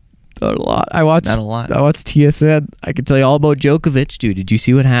 Nothing, huh? Not a lot. I watched TSN. I can tell you all about Djokovic, dude. Did you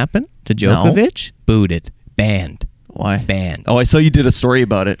see what happened to Djokovic? No. Booted. Banned. Why? Banned. Oh, I saw you did a story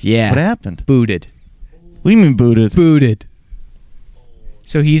about it. Yeah. What happened? Booted. What do you mean booted? Booted.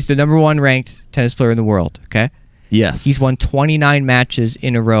 So he's the number 1 ranked tennis player in the world, okay? Yes. He's won 29 matches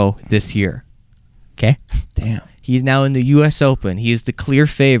in a row this year, okay? Damn. He's now in the U.S. Open. He is the clear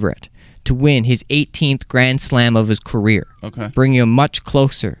favorite to win his 18th Grand Slam of his career. Okay. Bringing him much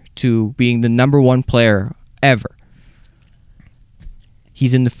closer to being the number 1 player ever.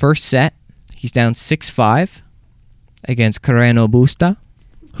 He's in the first set. He's down 6-5 against Carreno Busta.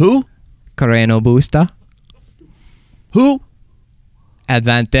 Who? Carreno Busta. Who?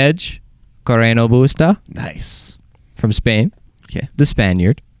 Advantage. Carreno Busta. Nice. From Spain. Okay. The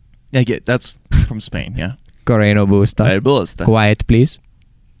Spaniard. Yeah, that's from Spain, yeah. Carreno Busta. Quiet, please.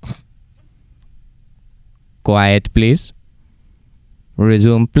 Quiet, please.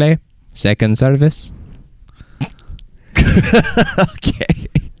 Resume play. Second service. Okay.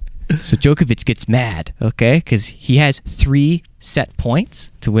 So Djokovic gets mad, okay? Because he has 3 set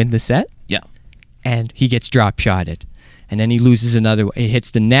points to win the set. Yeah. And he gets drop shotted. And then he loses another. It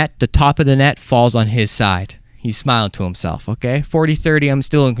hits the net. The top of the net falls on his side. He's smiling to himself, okay? 40-30, I'm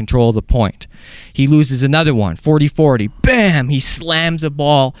still in control of the point. He loses another one, 40-40. Bam! He slams a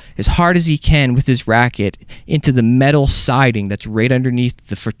ball as hard as he can with his racket into the metal siding that's right underneath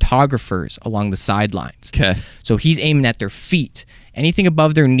the photographers along the sidelines. Okay. So he's aiming at their feet. Anything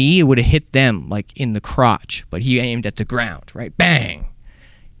above their knee, it would have hit them, like in the crotch. But he aimed at the ground, right? Bang!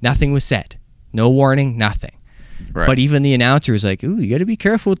 Nothing was said. No warning, nothing. Right. But even the announcer was like, ooh, you got to be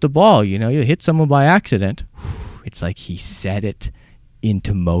careful with the ball. You know, you hit someone by accident. It's like he set it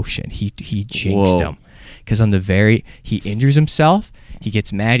into motion. He jinxed him. Because he injures himself. He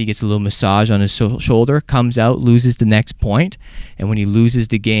gets mad. He gets a little massage on his shoulder, comes out, loses the next point. And when he loses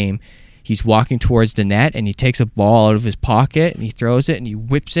the game, he's walking towards the net and he takes a ball out of his pocket and he throws it and he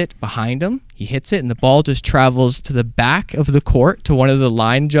whips it behind him. He hits it and the ball just travels to the back of the court to one of the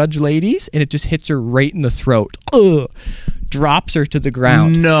line judge ladies and it just hits her right in the throat. Ugh. Drops her to the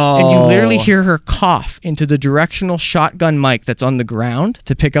ground. No. And you literally hear her cough into the directional shotgun mic that's on the ground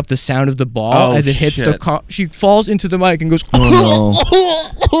to pick up the sound of the ball as it hits the she falls into the mic and goes, oh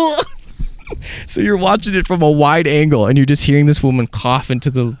no. So you're watching it from a wide angle and you're just hearing this woman cough into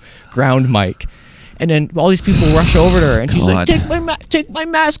the ground mic. And then all these people rush over to her and she's like, take my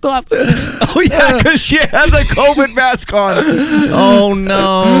mask off. Oh yeah, because she has a COVID mask on. Oh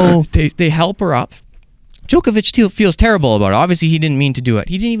no. They help her up. Djokovic still feels terrible about it. Obviously, he didn't mean to do it.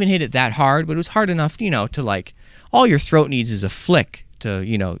 He didn't even hit it that hard, but it was hard enough, to like, all your throat needs is a flick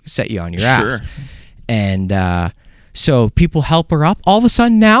to, set you on your ass. And so people help her up. All of a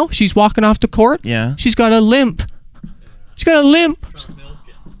sudden now, she's walking off the court. Yeah. She's got a limp. She's got a limp.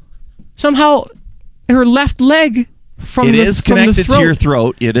 Somehow, her left leg from It the, is from the connected to throat. your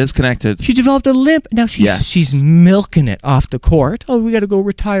throat. It is connected. She developed a limp. Now she's milking it off the court. Oh, we got to go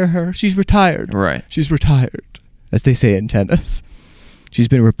retire her. She's retired. Right. She's retired, as they say in tennis. She's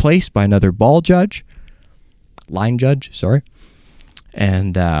been replaced by another line judge, sorry.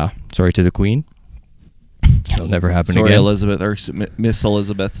 And sorry to the Queen. It'll never happen Sorry, again. Elizabeth, or Miss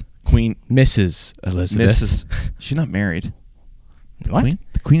Elizabeth. Queen. Mrs. Elizabeth. She's not married. What?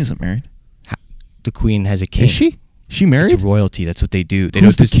 The Queen isn't married. The Queen has a king. Is she? She married? It's royalty. That's what they do. They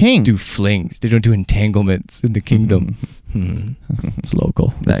Who's don't the king? do flings. They don't do entanglements in the kingdom. It's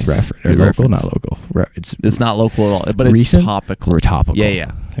local. Nice. It's Good local, reference. not local. It's not local at all, but it's recent? topical. Or topical.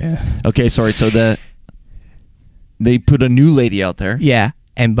 Yeah. Yeah. Okay, sorry. So they put a new lady out there. Yeah.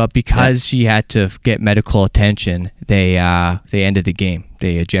 But because she had to get medical attention, they ended the game.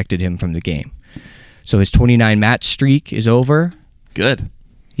 They ejected him from the game. So his 29 match streak is over. Good.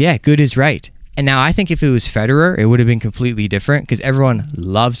 Yeah, good is right. And now I think if it was Federer, it would have been completely different because everyone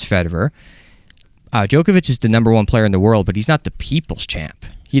loves Federer. Djokovic is the number one player in the world, but he's not the people's champ.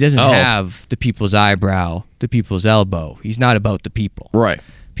 He doesn't have the people's eyebrow, the people's elbow. He's not about the people. Right.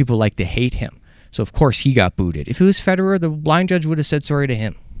 People like to hate him. So, of course, he got booted. If it was Federer, the blind judge would have said sorry to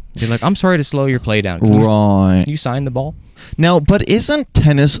him. They're like, I'm sorry to slow your play down. Can you sign the ball? Now, but isn't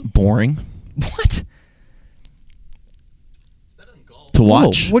tennis boring What? to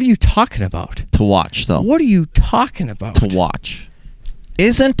watch? Whoa, what are you talking about? To watch, though. What are you talking about? To watch.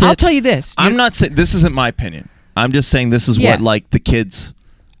 Isn't it? I'll tell you this. I'm not saying this isn't my opinion. I'm just saying this is what like the kids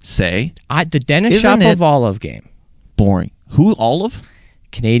say. The Denis Isn't it Shapovalov game. Boring. Who? Olive?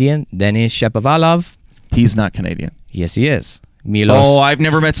 Canadian, Denis Shapovalov. He's not Canadian. Yes, he is. Milos. Oh, I've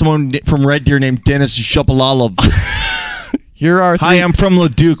never met someone from Red Deer named Denis Shapovalov. Here are Hi, I'm from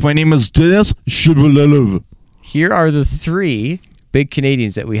Leduc. My name is Denis Shapovalov. Here are the three big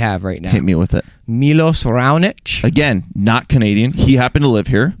Canadians that we have right now. Hit me with it. Milos Raonic. Again, not Canadian. He happened to live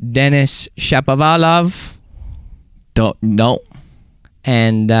here. Denis Shapovalov. No.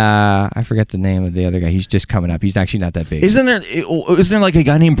 And I forget the name of the other guy. He's just coming up. He's actually not that big. Isn't there like a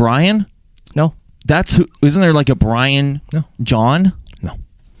guy named Brian? No. That's who. Isn't there like a Brian? No. John? No.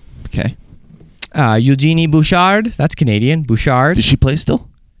 Okay. Eugenie Bouchard. That's Canadian. Bouchard. Does she play still?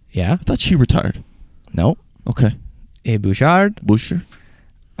 Yeah. I thought she retired. No. Okay. Bouchard. Boucher.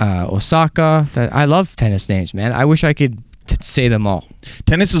 Osaka. I love tennis names, man. I wish I could say them all.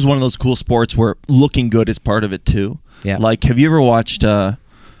 Tennis is one of those cool sports where looking good is part of it too. Yeah. Like, have you ever watched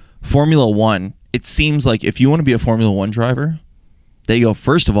Formula One? It seems like if you want to be a Formula One driver, they go,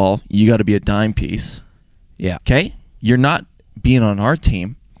 first of all, you got to be a dime piece. Yeah. Okay? You're not being on our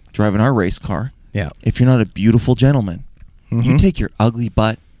team, driving our race car. Yeah. If you're not a beautiful gentleman, you take your ugly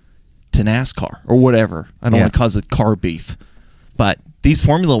butt to NASCAR or whatever. I don't want to cause it car beef. But these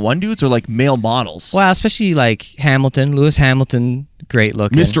Formula One dudes are like male models. Well, especially like Hamilton, Lewis Hamilton, great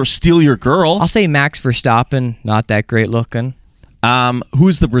looking. Mr. Steal Your Girl. I'll say Max Verstappen, not that great looking.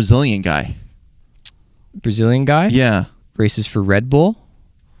 Who's the Brazilian guy? Brazilian guy? Yeah. Races for Red Bull.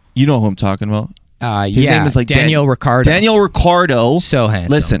 You know who I'm talking about? His name is like Daniel Ricciardo. Daniel Ricciardo. So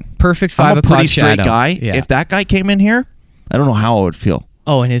handsome. Listen. Perfect I'm 5 a o'clock pretty straight shadow. guy. Yeah. If that guy came in here, I don't know how I would feel.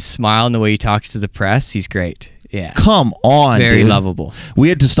 Oh, and his smile and the way he talks to the press, he's great. Yeah. Come on, Very dude. lovable. We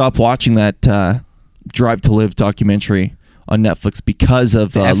had to stop watching that Drive to Live documentary on Netflix because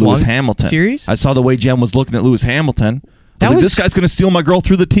of The Lewis F1 Hamilton. series? I saw the way Jem was looking at Lewis Hamilton. I was like, was- this guy's going to steal my girl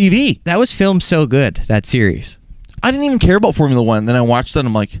through the TV. That was filmed so good, that series. I didn't even care about Formula One. Then I watched that and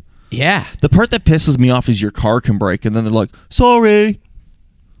I'm like, Yeah. the part that pisses me off is your car can break. And then they're like, sorry,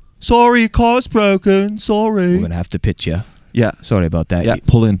 your car's broken. Sorry. I'm going to have to pitch you. Yeah. Sorry about that. Yeah,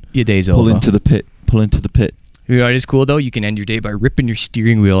 pull in. Your day's Pull over. into the pit. Pull into the pit. You know what is cool, though? You can end your day by ripping your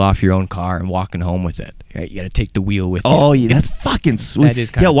steering wheel off your own car and walking home with it. Right? You got to take the wheel with you. Oh yeah, that's fucking sweet. That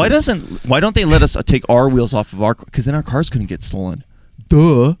is kinda why cool. why don't they let us take our wheels off of our? Because then our cars couldn't get stolen.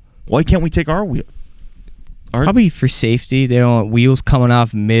 Duh. Why can't we take our wheel? Probably for safety. They don't want wheels coming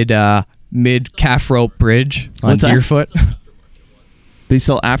off mid calf rope bridge on What's that? Deerfoot. They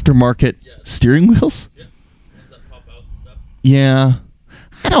sell aftermarket steering wheels. Yeah. Ones that pop out and stuff. Yeah,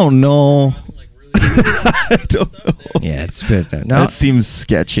 I don't know. Having like really I don't know. Yeah, it's good. No, That seems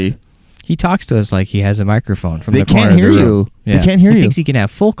sketchy. he talks to us like he has a microphone from They the corner can't of the hear room. you. They can't hear he you. thinks he can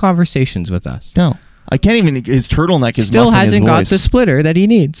have full conversations with us. No, I can't even. His turtleneck is Still muffling hasn't his got voice. the splitter that he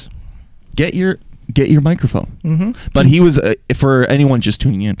needs. Get your microphone. Mm-hmm. But he was for anyone just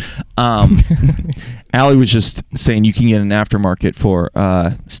tuning in. Allie was just saying you can get an aftermarket for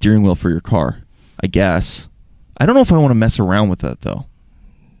steering wheel for your car. I guess. I don't know if I want to mess around with that though.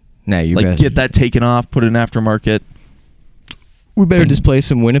 Nah, you Like bet. get that taken off, put an aftermarket. We better just play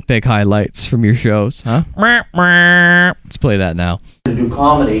some Winnipeg highlights from your shows, huh? Let's play that now. To do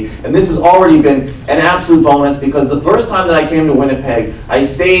comedy, and this has already been an absolute bonus because the first time that I came to Winnipeg, I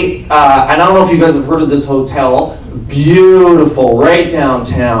stayed, and I don't know if you guys have heard of this hotel, beautiful, right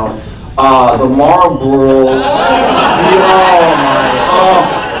downtown, the Marlborough,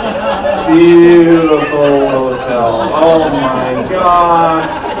 beautiful hotel, oh my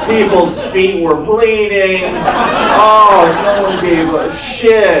God. People's feet were bleeding. Oh, no one gave a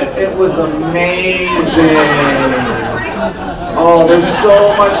shit. It was amazing. Oh, there's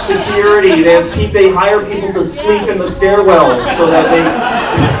so much security. They hire people to sleep in the stairwells so that they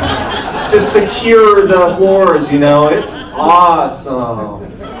just secure the floors, you know. It's awesome.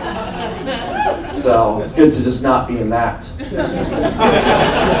 So it's good to just not be in that.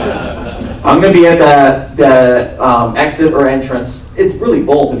 I'm going to be at the exit or entrance. It's really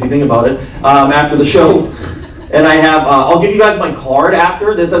both if you think about it, after the show. And I have, I'll give you guys my card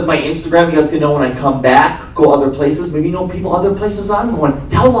after. This is my Instagram. You guys can know when I come back, go other places. Maybe you know people other places I'm going.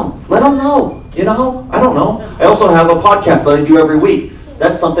 Tell them. Let them know. You know? I don't know. I also have a podcast that I do every week.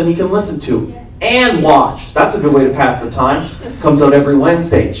 That's something you can listen to and watch. That's a good way to pass the time. Comes out every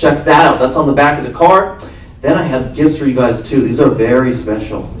Wednesday. Check that out. That's on the back of the card. Then I have gifts for you guys too. These are very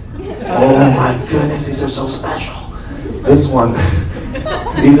special. Oh my goodness, these are so special. This one,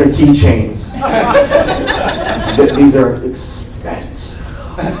 these are keychains. These are expensive.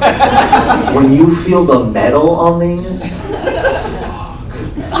 When you feel the metal on these,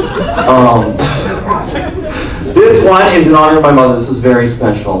 this one is in honor of my mother. This is very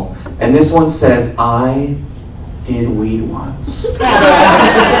special. And this one says, I did weed once. And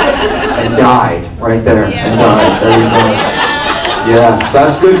died right there. And died. There you go. Yes,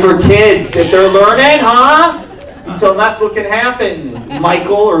 that's good for kids. If they're learning, huh? You tell them that's what can happen,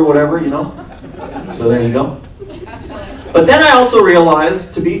 Michael or whatever, you know. So there you go. But then I also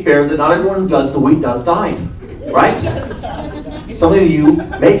realized, to be fair, that not everyone who does the weed does die. Right? Some of you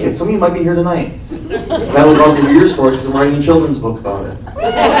make it. Some of you might be here tonight. And I would love to hear your story because I'm writing a children's book about it.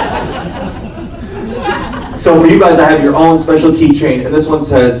 So for you guys, I have your own special keychain, and this one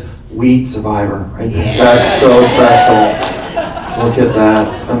says, Weed Survivor, right there. That's so special. Look at that.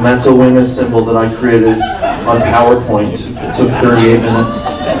 And that's a witness symbol that I created on PowerPoint. It took 38 minutes.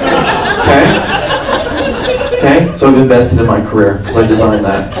 Okay? Okay? So I've invested in my career because I designed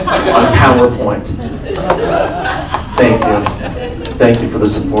that on PowerPoint. Thank you. Thank you for the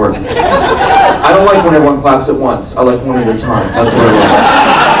support. I don't like when everyone claps at once. I like one at a time. That's what I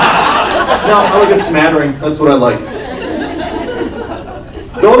like. No, I like a smattering. That's what I like.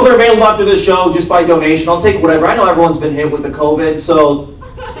 Those are available after this show just by donation. I'll take whatever. I know everyone's been hit with the COVID, so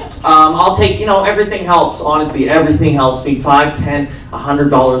I'll take, you know, everything helps. Honestly, everything helps me. $5, $10,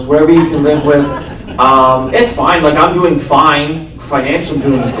 $100, whatever you can live with. It's fine. Like, I'm doing fine. Financially, I'm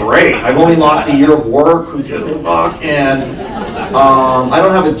doing great. I've only lost a year of work. Who gives a fuck? And I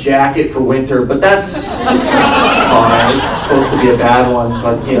don't have a jacket for winter, but that's fine. It's supposed to be a bad one,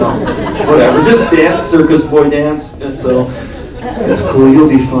 but, you know, whatever. Just dance, circus boy dance. And so it's cool. You'll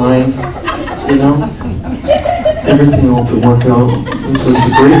be fine. You know, everything will work out. This is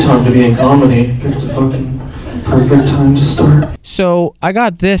a great time to be in comedy. Picked the fucking perfect time to start. So I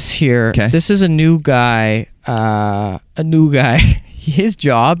got this here. Okay. This is a new guy. His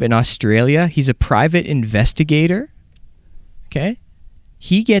job in Australia, he's a private investigator. Okay.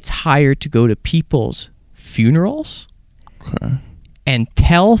 He gets hired to go to people's funerals. Okay. And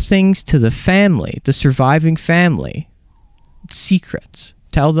tell things to the family, the surviving family. Secrets.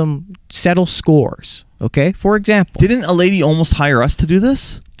 Tell them, settle scores. Okay? For example. Didn't a lady almost hire us to do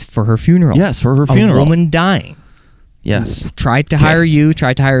this? For her funeral. Yes, for her funeral. A woman dying. Yes. Tried to hire you,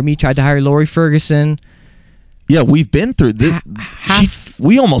 tried to hire me, tried to hire Lori Ferguson. Yeah, we've been through this.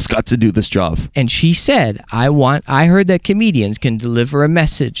 We almost got to do this job. And she said, I heard that comedians can deliver a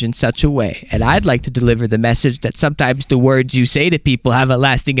message in such a way, and I'd like to deliver the message that sometimes the words you say to people have a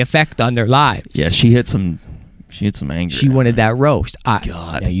lasting effect on their lives. Yeah, she hit some anger. She wanted that roast. God.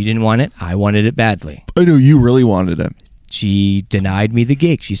 Yeah, you didn't want it. I wanted it badly. I know you really wanted it. She denied me the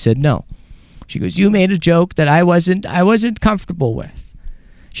gig. She said no. She goes, you made a joke that I wasn't comfortable with.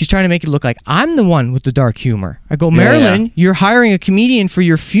 She's trying to make it look like I'm the one with the dark humor. I go, Marilyn, You're hiring a comedian for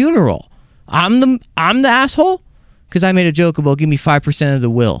your funeral. I'm the asshole? Because I made a joke about give me 5% of the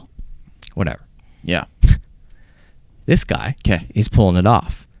will. Whatever. Yeah. This guy, okay, he's pulling it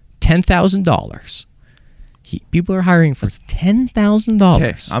off. $10,000. People are hiring for $10,000.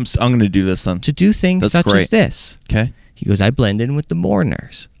 Okay, I'm going to do this then. To do things such as this. Okay. He goes, I blend in with the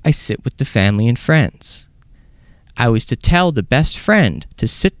mourners. I sit with the family and friends. I was to tell the best friend to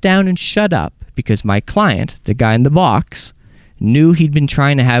sit down and shut up because my client, the guy in the box, knew he'd been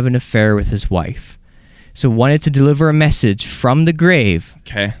trying to have an affair with his wife, so wanted to deliver a message from the grave.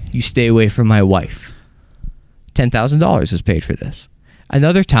 Okay. You stay away from my wife. $10,000 was paid for this.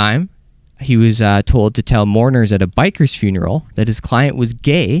 Another time, he was told to tell mourners at a biker's funeral that his client was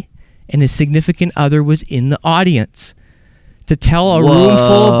gay and his significant other was in the audience. To tell a room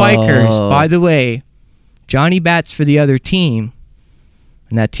full of bikers, by the way, Johnny bats for the other team,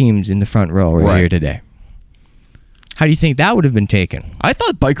 and that team's in the front row right here today. How do you think that would have been taken? I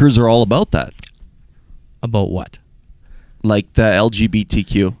thought bikers are all about that. About what? Like the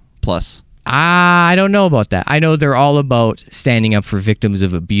LGBTQ plus. I don't know about that. I know they're all about standing up for victims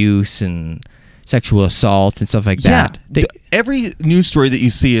of abuse and sexual assault and stuff like that. Every news story that you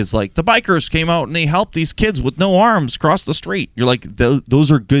see is like, the bikers came out and they helped these kids with no arms cross the street. You're like,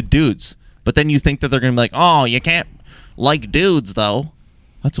 those are good dudes. But then you think that they're going to be like, oh, you can't like dudes, though.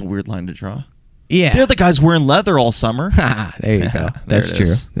 That's a weird line to draw. Yeah. They're the guys wearing leather all summer. There you go. That's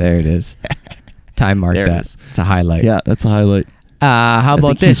true. There it is. Time mark There that. It's a highlight. Yeah, that's a highlight. How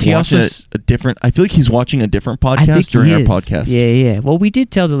about this? He also a different. I feel like he's watching a different podcast during our podcast. Yeah. Well, we did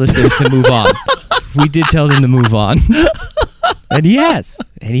tell the listeners to move on. We did tell them to move on, and he has.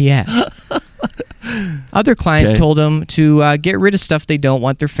 Other clients told him to get rid of stuff they don't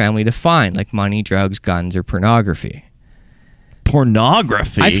want their family to find, like money, drugs, guns, or pornography.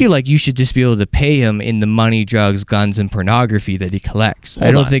 Pornography? I feel like you should just be able to pay him in the money, drugs, guns, and pornography that he collects. I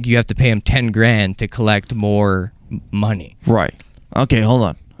don't think you have to pay him $10,000 to collect more money. Right. Okay, hold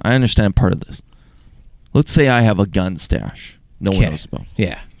on. I understand part of this. Let's say I have a gun stash no one knows about.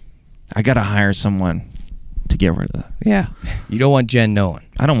 Yeah. I got to hire someone to get rid of that. Yeah. You don't want Jen knowing.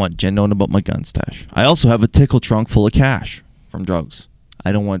 I don't want Jen knowing about my gun stash. I also have a tickle trunk full of cash from drugs.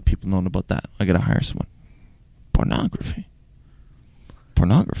 I don't want people knowing about that. I got to hire someone. Pornography.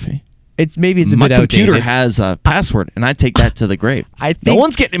 It's a bit outdated. My computer has a password, and I take that to the grave. No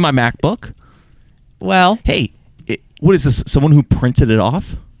one's getting in my MacBook. Well, hey, what is this? Someone who printed it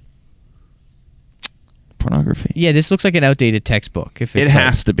off? Pornography. Yeah, this looks like an outdated textbook. If it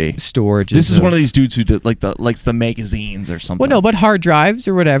has to be storage. This is one of these dudes who did likes the magazines or something. Well, no, but hard drives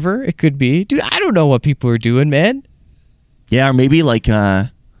or whatever it could be. Dude, I don't know what people are doing, man. Yeah, or maybe like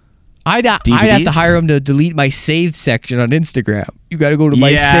I'd have to hire him to delete my saved section on Instagram. You got to go to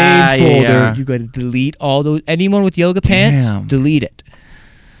my saved folder. Yeah. You got to delete all those. Anyone with yoga pants, delete it.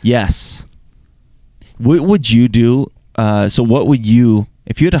 Yes. What would you do? So what would you,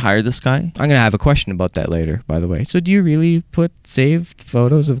 if you had to hire this guy? I'm going to have a question about that later, by the way. So do you really put saved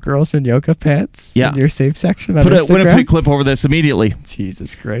photos of girls in yoga pants in your saved section on Instagram? Put a clip over this immediately.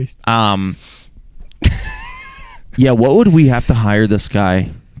 Jesus Christ. Yeah, what would we have to hire this guy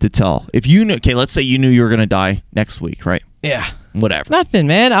to tell? If you knew, let's say you knew you were going to die next week, right? Yeah. Whatever. Nothing,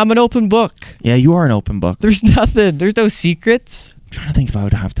 man. I'm an open book. Yeah, you are an open book. There's nothing. There's no secrets. I'm trying to think if I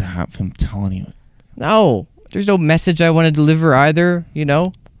would have to have him telling you. No. There's no message I want to deliver either, you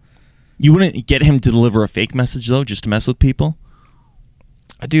know? You wouldn't get him to deliver a fake message, though, just to mess with people?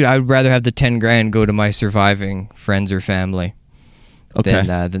 Dude, I would rather have the $10,000 go to my surviving friends or family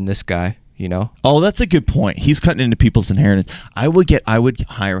than this guy, you know? Oh, that's a good point. He's cutting into people's inheritance. I would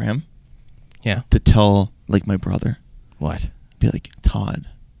hire him to tell, like, my brother. What? Be like, Todd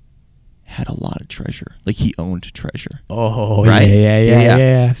had a lot of treasure. Like, he owned treasure. Oh, right?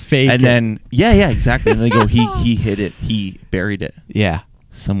 Yeah. Fake and then, exactly. And they go, he hid it. He buried it. Yeah.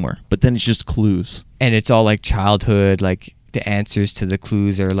 Somewhere. But then it's just clues. And it's all like childhood, like the answers to the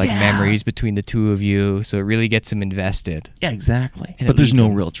clues are like memories between the two of you. So it really gets them invested. Yeah, exactly. But there's no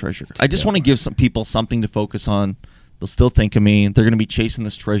real treasure. I just want to give some people something to focus on. They'll still think of me. They're going to be chasing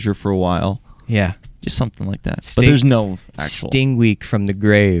this treasure for a while. Yeah. Just something like that. But there's no actual. Sting week from the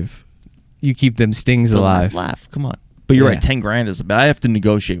grave. You keep them stings alive. Last laugh. Come on. But you're right. $10,000 is a bit. I have to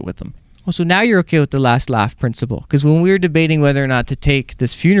negotiate with them. Well, so now you're okay with the last laugh principle. Because when we were debating whether or not to take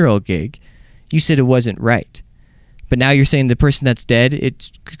this funeral gig, you said it wasn't right. But now you're saying the person that's dead,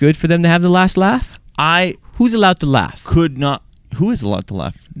 it's good for them to have the last laugh? Who's allowed to laugh? Who is allowed to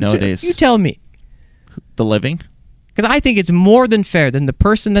laugh nowadays? You tell me. The living? Because I think it's more than fair than the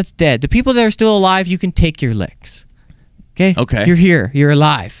person that's dead. The people that are still alive, you can take your licks. Okay? You're here. You're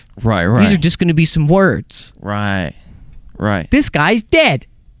alive. Right. These are just going to be some words. Right. This guy's dead.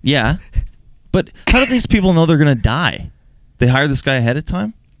 Yeah. But how do these people know they're going to die? They hire this guy ahead of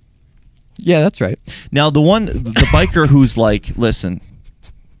time? Yeah, that's right. Now, the biker who's like, listen,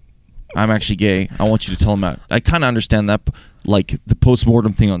 I'm actually gay. I want you to tell him out. I kind of understand that, like the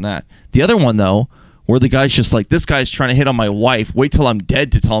post-mortem thing on that. The other one, though, where the guy's just like, this guy's trying to hit on my wife. Wait till I'm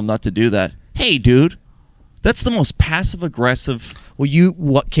dead to tell him not to do that. Hey, dude. That's the most passive-aggressive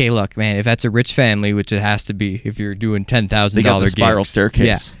Okay, look, man, if that's a rich family, which it has to be if you're doing $10,000 They got the spiral gigs,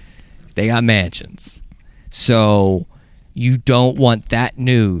 staircase. Yeah, they got mansions. So you don't want that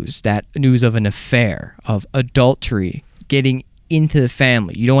news of an affair, of adultery, getting into the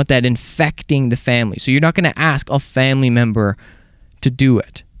family. You don't want that infecting the family. So you're not going to ask a family member to do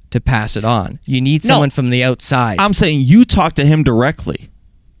it, to pass it on. You need someone from the outside. I'm saying you talk to him directly.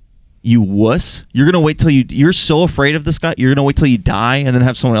 You wuss. You're going to wait till you're so afraid of this guy, you're going to wait till you die and then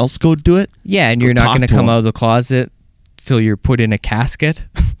have someone else go do it? Yeah, and you're not going to come out of the closet till you're put in a casket.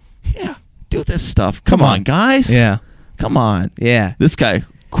 Yeah, do this stuff. Come on, guys. Yeah. Come on. Yeah. This guy,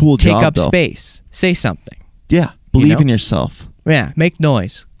 cool Take job, up though. space. Say something. Yeah, believe in yourself. Yeah, make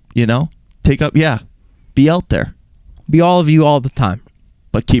noise. Be out there. Be all of you all the time.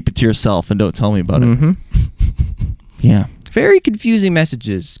 But keep it to yourself and don't tell me about Mm-hmm. it. Yeah. Very confusing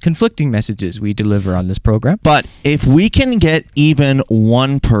messages, conflicting messages we deliver on this program. But if we can get even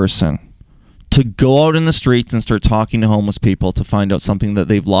one person to go out in the streets and start talking to homeless people to find out something that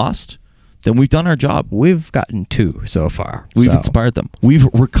they've lost, then we've done our job. We've gotten 2 so far. We've inspired them. We've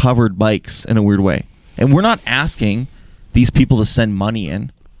recovered bikes in a weird way. And we're not asking these people to send money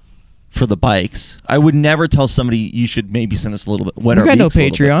in for the bikes. I would never tell somebody you should maybe send us a little bit. We've got no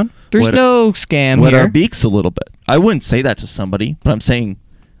Patreon. There's no scam wet here. our beaks a little bit. I wouldn't say that to somebody, but I'm saying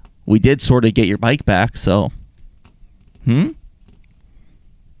we did sort of get your bike back, so.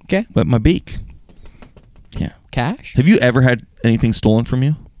 Okay. Wet my beak. Yeah. Cash? Have you ever had anything stolen from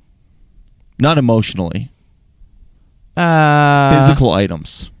you? Not emotionally. Physical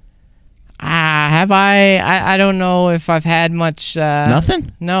items. Have I don't know if I've had much.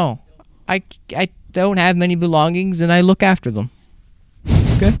 Nothing? No. I don't have many belongings, and I look after them.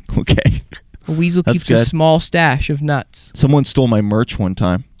 Okay. Okay. A weasel That's keeps a good. small stash of nuts. Someone stole my merch one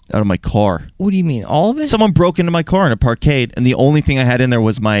time out of my car. What do you mean? All of it? Someone broke into my car in a parkade, and the only thing I had in there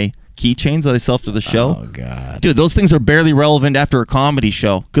was my keychains that I sell after the show. Oh, God. Dude, those things are barely relevant after a comedy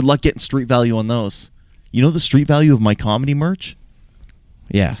show. Good luck getting street value on those. You know the street value of my comedy merch?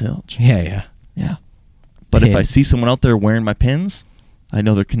 Yeah. Zilch. Yeah. Yeah. But if I Pins. see someone out there wearing my pins, I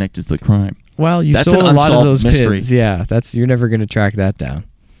know they're connected to the crime. Well, you That's sold an a lot of unsolved those mystery. pins. Yeah, you're never going to track that down.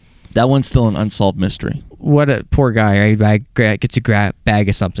 That one's still an unsolved mystery. What a poor guy, right? Gets a bag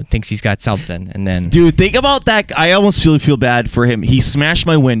of something, thinks he's got something, and then... Dude, think about that. I almost feel bad for him. He smashed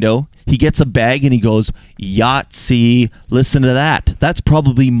my window. He gets a bag and he goes, Yahtzee, listen to that. That's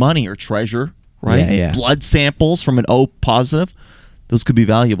probably money or treasure, right? Yeah. Blood samples from an O positive. Those could be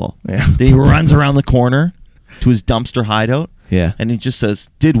valuable. Yeah. Then he runs around the corner to his dumpster hideout. Yeah. And he just says,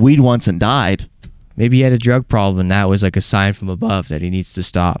 did weed once and died. Maybe he had a drug problem, and that was like a sign from above that he needs to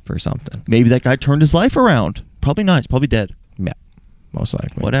stop or something. Maybe that guy turned his life around. Probably not. He's probably dead. Yeah, most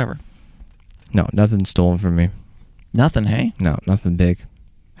likely. Whatever. No, nothing stolen from me. Nothing, hey? No, nothing big.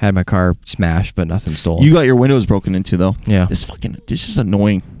 Had my car smashed, but nothing stolen. You got your windows broken into, though. Yeah. This is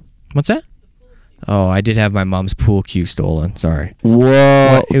annoying. What's that? Oh, I did have my mom's pool cue stolen. Sorry.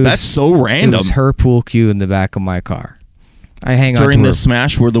 Whoa. It was- That's so random. It was her pool cue in the back of my car. I hang on During to the her.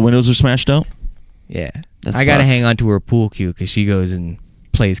 smash where the windows are smashed out? Yeah. That I got to sucks. hang on to her pool cue because she goes and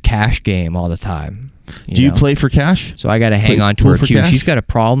plays cash game all the time. Do you know? play for cash? So I got to hang Play on to pool her for cue. cash? She's got a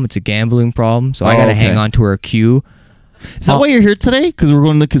problem. It's a gambling problem. So I Oh, got to okay. hang on to her cue. Is that why you're here today? Because we're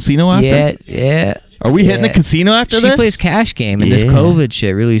going to the casino after? Yeah. Are we hitting the casino after She this? plays cash game, and this Yeah. COVID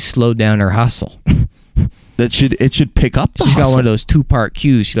shit really slowed down her hustle. It should pick up the She's got hustle. one of those 2-part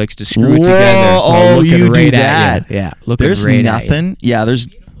cues. She likes to screw it Whoa, together while looking you right do at that. you. Yeah, looking There's right at you. nothing. Yeah, there's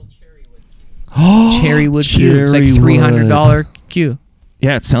Cherrywood cue. It's like $300 cue.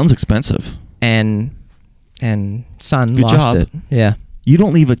 Yeah, it sounds expensive. And son Good lost job. it. Yeah. You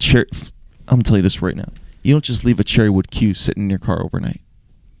don't leave a cherry. I'm gonna tell you this right now. You don't just leave a cherrywood cue sitting in your car overnight.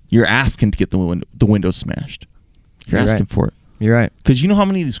 You're asking to get the window smashed. You're You're asking right. for it. You're right. Because you know how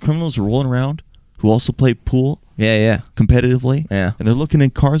many of these criminals are rolling around who also play pool Yeah. competitively? Yeah. And they're looking in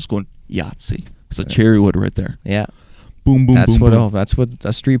cars going, Yahtzee. It's a cherrywood right there. Yeah. Boom, boom, That's boom, what boom. that's what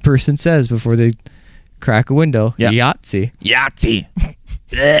a street person says before they crack a window. Yeah. Yahtzee. Yahtzee.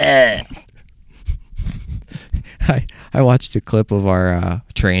 I watched a clip of our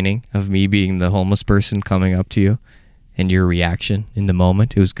training of me being the homeless person coming up to you and your reaction in the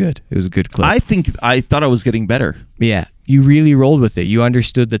moment. It was good. It was a good clip. I thought I was getting better. Yeah. You really rolled with it. You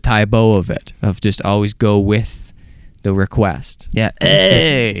understood the Tybo of it, of just always go with the request. Yeah.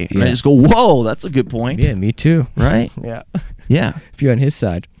 Hey. And I Yeah. just go, whoa, that's a good point. Yeah, me too. Right? Yeah. Yeah. If you're on his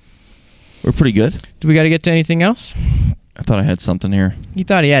side. We're pretty good. Do we got to get to anything else? I thought I had something here. You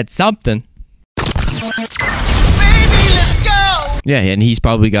thought he had something. Baby, let's go. Yeah, and he's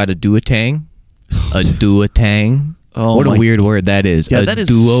probably got a do-a-tang. A do-a-tang. Oh, what a weird word that is. Yeah, a that is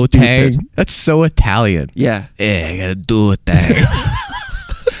duo stupid. tang. That's so Italian. Yeah. Yeah, I gotta do a thing.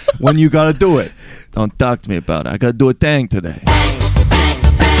 When you gotta do it. Don't talk to me about it. I gotta do a thing today.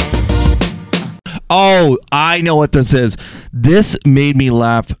 Oh, I know what this is. This made me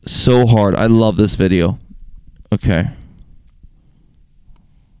laugh so hard. I love this video. Okay.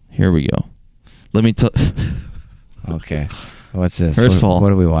 Here we go. Let me tell. Okay. What's this? First of all,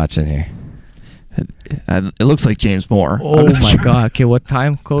 what are we watching here? It looks like James Moore. Oh my God. Okay, what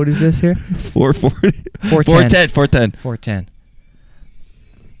time code is this here? 440. 410. 410. 410.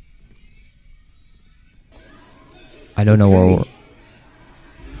 I don't know where we're...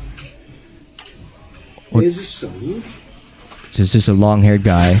 Here's a song. So it's just a long-haired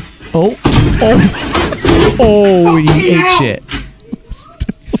guy. Oh! He ate shit.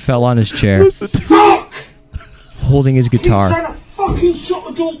 Fell on his chair. Holding his guitar. Trying to fucking shut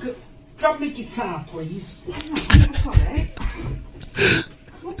the door. Grab me guitar, please.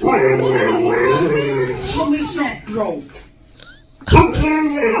 Somebody's not broke.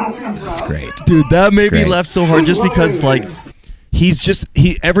 That's great. Dude, that made me great. laugh so hard just because, like,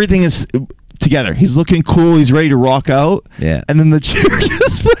 everything is together. He's looking cool. He's ready to rock out. Yeah. And then the chair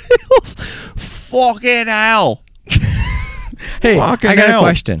just fails. Fucking hell. Hey, Fucking I got hell. a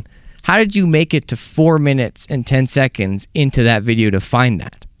question. How did you make it to 4 minutes and 10 seconds into that video to find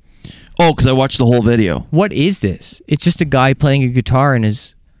that? Oh, because I watched the whole video. What is this? It's just a guy playing a guitar in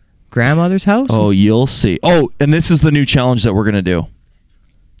his grandmother's house? Oh, you'll see. Oh, and this is the new challenge that we're going to do.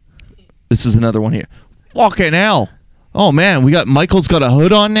 This is another one here. Fucking hell. Oh, man. Michael's got a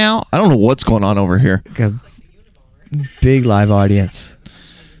hood on now. I don't know what's going on over here. Like a big live audience.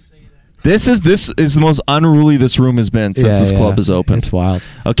 This is the most unruly this room has been since this club is open. It's wild.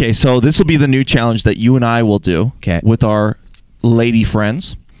 Okay, so this will be the new challenge that you and I will do with our lady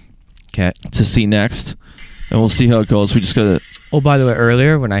friends. Okay. To see next. And we'll see how it goes. We just got to... Oh, by the way,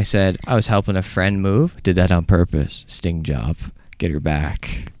 earlier when I said I was helping a friend move, did that on purpose. Sting job. Get her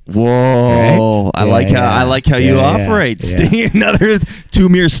back. Whoa! Right? I like how you operate. Sting, another 2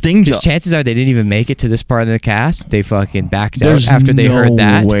 Meers Sting job. Chances are they didn't even make it to this part of the cast. They fucking backed There's out after they no heard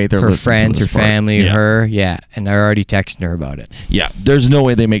that. way they're her listening to friends, her this part. family, Yeah. her, and they're already texting her about it. Yeah, there's no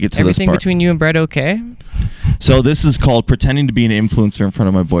way they make it to Everything this part. between you and Brett okay? So this is called pretending to be an influencer in front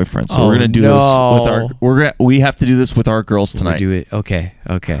of my boyfriend. So we're gonna do no. this with our. We have to do this with our girls tonight. Do it. Okay.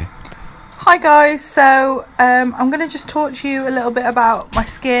 Hi guys, so I'm going to just talk to you a little bit about my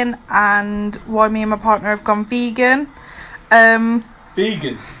skin and why me and my partner have gone vegan.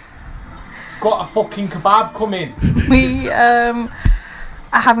 Vegan? Got a fucking kebab coming. We are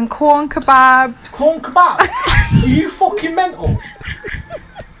having corn kebabs. Corn kebab? Are you fucking mental?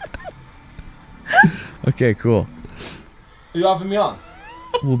 Okay, cool. Are you having me on?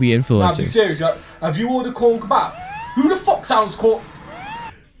 We'll be Nah, be influencers. serious. Have you ordered corn kebab? Who the fuck sounds corn?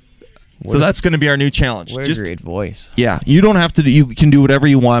 So that's going to be our new challenge. What a Just great voice. yeah, you don't have to. You can do whatever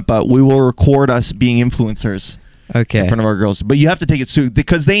you want, but we will record us being influencers. Okay. In front of our girls, but you have to take it seriously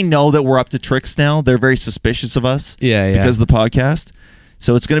because they know that we're up to tricks now. They're very suspicious of us. Yeah. Because of the podcast.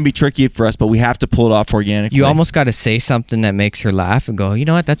 So it's going to be tricky for us, but we have to pull it off organically. You almost got to say something that makes her laugh and go, you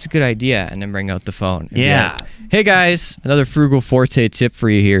know what, that's a good idea, and then bring out the phone. And be Yeah. like, hey guys, another Frugal Forte tip for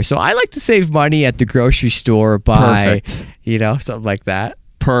you here. So I like to save money at the grocery store by, Perfect. Something like that.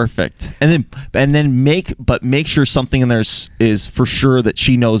 Perfect. And then make sure something in there is for sure that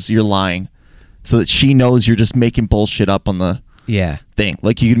she knows you're lying, so that she knows you're just making bullshit up on the thing.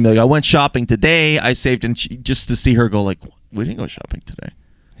 Like you can be like, I went shopping today, I saved, and just to see her go like, we didn't go shopping today.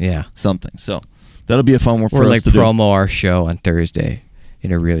 Yeah. Something. So that'll be a fun one for Or us like to do. promo our show on Thursday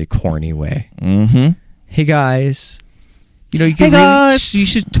in a really corny way. Mm-hmm. Hey guys, you can you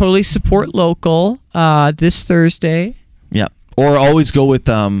should totally support local this Thursday. Yeah. Or always go with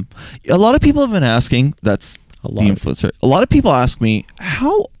a lot of people have been asking, that's the influencer. A lot of people ask me,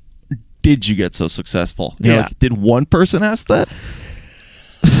 how did you get so successful? You know, like, did one person ask that?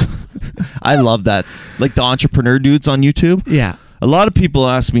 I love that. Like the entrepreneur dudes on YouTube. Yeah. A lot of people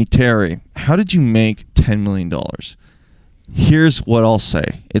ask me, Terry, how did you make $10 million? Here's what I'll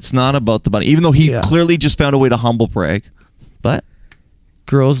say. It's not about the money, even though he clearly just found a way to humble brag. But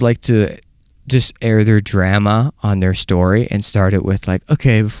girls like to just air their drama on their story and start it with like,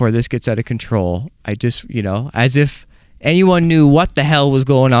 okay, before this gets out of control, I just, as if anyone knew what the hell was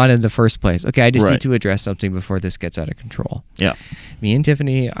going on in the first place. Okay, I just need to address something before this gets out of control. Yeah. Me and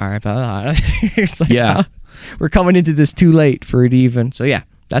Tiffany are it's like, we're coming into this too late for it even. So yeah,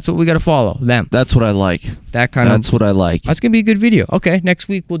 that's what we got to follow them. That's what I like. That's what I like. That's going to be a good video. Okay, next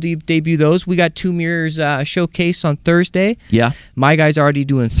week we'll debut those. We got 2 Meers showcase on Thursday. Yeah. My guy's already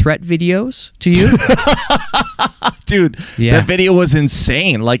doing threat videos to you. Dude, that video was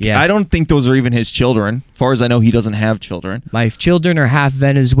insane. Like, I don't think those are even his children. As far as I know, he doesn't have children. My children are half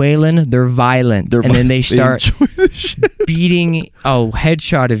Venezuelan. They're violent. And then they start beating a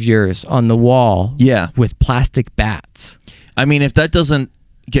headshot of yours on the wall with plastic bats. I mean, if that doesn't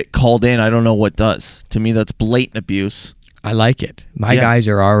get called in, I don't know what does. To me, that's blatant abuse. I like it. My guys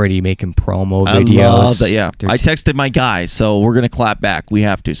are already making promo videos. I love that, I texted my guy, so we're going to clap back. We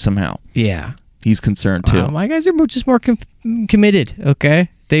have to somehow. Yeah. He's concerned, too. My guys are just more committed, okay?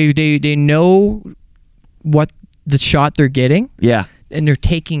 They know what the shot they're getting. Yeah. And they're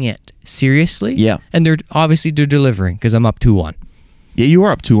taking it seriously. Yeah. And they're delivering because I'm up 2-1. Yeah, you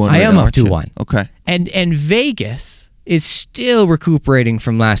are up 2-1 I am up 2-1. Okay. And Vegas is still recuperating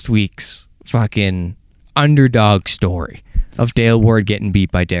from last week's fucking underdog story of Dale Ward getting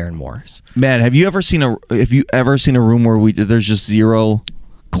beat by Darren Morris. Man, have you ever seen a room where there's just zero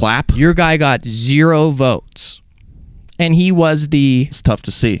clap? Your guy got 0 votes, and he was It's tough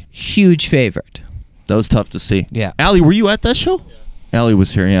to see. Huge favorite. That was tough to see. Yeah. Allie, were you at that show? Yeah. Allie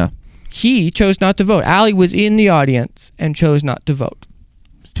was here. Yeah. He chose not to vote. Allie was in the audience and chose not to vote.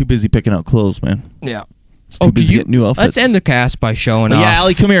 He's too busy picking out clothes, man. Yeah. He's too busy getting new outfits. Let's end the cast by showing off. Yeah,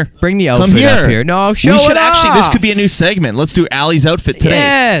 Allie, come here. Bring the outfit up here. No, show it off. This could be a new segment. Let's do Allie's outfit today.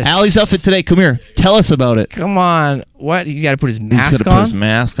 Yes. Allie's outfit today. Come here. Tell us about it. Come on. What? He's got to put his mask on? He's got to put his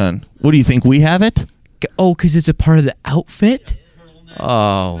mask on. What do you think? We have it? Oh, because it's a part of the outfit?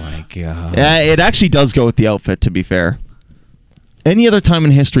 Oh, my God. Yeah, it actually does go with the outfit, to be fair. Any other time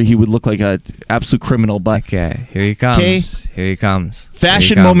in history, he would look like an absolute criminal. But okay, here he comes. Here he comes.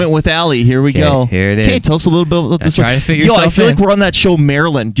 Fashion moment with Allie. Here we go. Here it is. Okay, tell us a little bit about this. Try to fit yourself in. I feel like we're on that show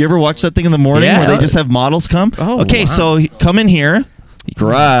Maryland. Do you ever watch that thing in the morning where they just have models come? Oh, okay, so come in here.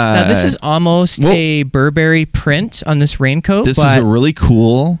 Now this is almost a Burberry print on this raincoat. This is a really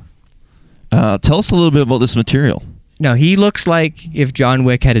cool. Tell us a little bit about this material. No, he looks like if John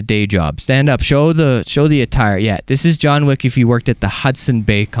Wick had a day job. Stand up, show the attire. Yeah, this is John Wick if he worked at the Hudson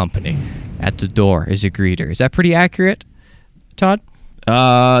Bay Company at the door as a greeter. Is that pretty accurate, Todd?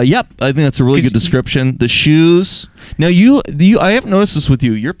 Yep. I think that's a really good description. The shoes. Now I have noticed this with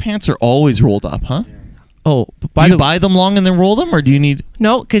you. Your pants are always rolled up, huh? Oh, do you buy them long and then roll them, or do you need?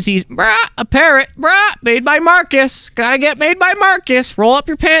 No, because he's a parrot. Made by Marcus. Gotta get made by Marcus. Roll up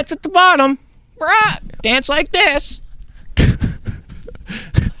your pants at the bottom. Dance like this.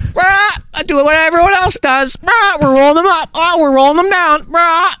 I do what everyone else does. We're rolling them up. Oh, we're rolling them down.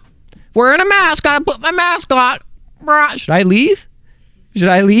 Wearing a mask. Gotta put my mask on. Should I leave?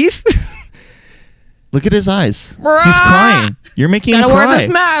 Look at his eyes. He's crying. You're making him cry. Gotta wear this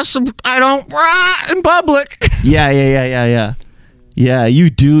mask. I don't in public. Yeah. Yeah, you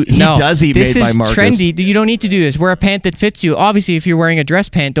do. He does eat made by Marcus. This is trendy. You don't need to do this. Wear a pant that fits you. Obviously, if you're wearing a dress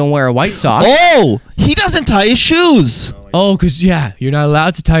pant, don't wear a white sock. Oh, he doesn't tie his shoes. Oh, because, you're not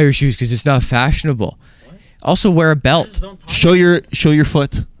allowed to tie your shoes because it's not fashionable. Also, wear a belt. Show your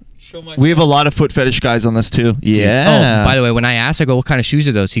foot. We have a lot of foot fetish guys on this, too. Yeah. Oh, by the way, when I ask, I go, what kind of shoes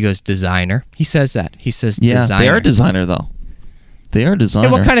are those? He goes, designer. He says that. He says designer. They are designer, though. They are designer.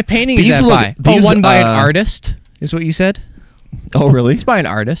 Hey, what kind of painting is that by? One by an artist, is what you said? Oh, really? It's by an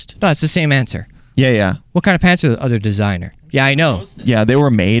artist. No, it's the same answer. Yeah. What kind of pants are other designer? Yeah, I know. Yeah, they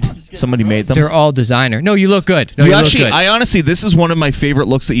were made. Somebody made them. They're all designer. No, you look good. You look good. I honestly, this is one of my favorite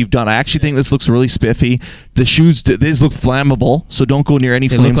looks that you've done. I actually think this looks really spiffy. The shoes, these look flammable, so don't go near any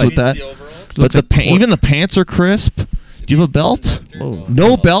flames with that. But even the pants are crisp. Do you have a belt? Whoa.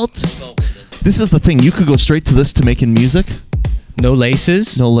 No belt? This is the thing. You could go straight to this to making music. No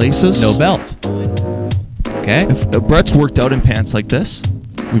laces. No laces. No belt. Okay. If Brett's worked out in pants like this.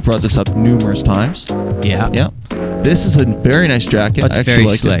 We've brought this up numerous times. Yeah. This is a very nice jacket. That's very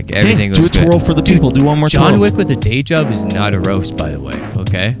slick. Everything do a twirl for the people. Do one more twirl. John Wick with a day job is not a roast, by the way.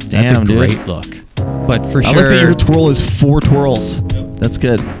 Okay? Damn, that's a great look. But for sure. I like that your twirl is 4 twirls. That's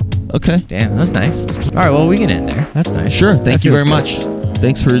good. Okay. Damn, that's nice. All right, well, we can end there. That's nice. Sure. Thank you very much.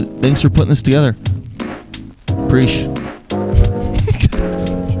 Thanks for putting this together. Appreciate.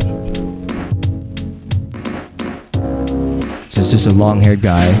 So it's just a long-haired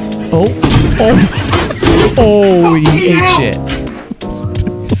guy. Oh, he ate shit.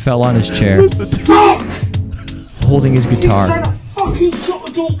 Fell on his chair. Holding his guitar. Fucking shut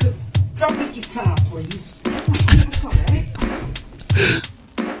the door. Grab me guitar, please.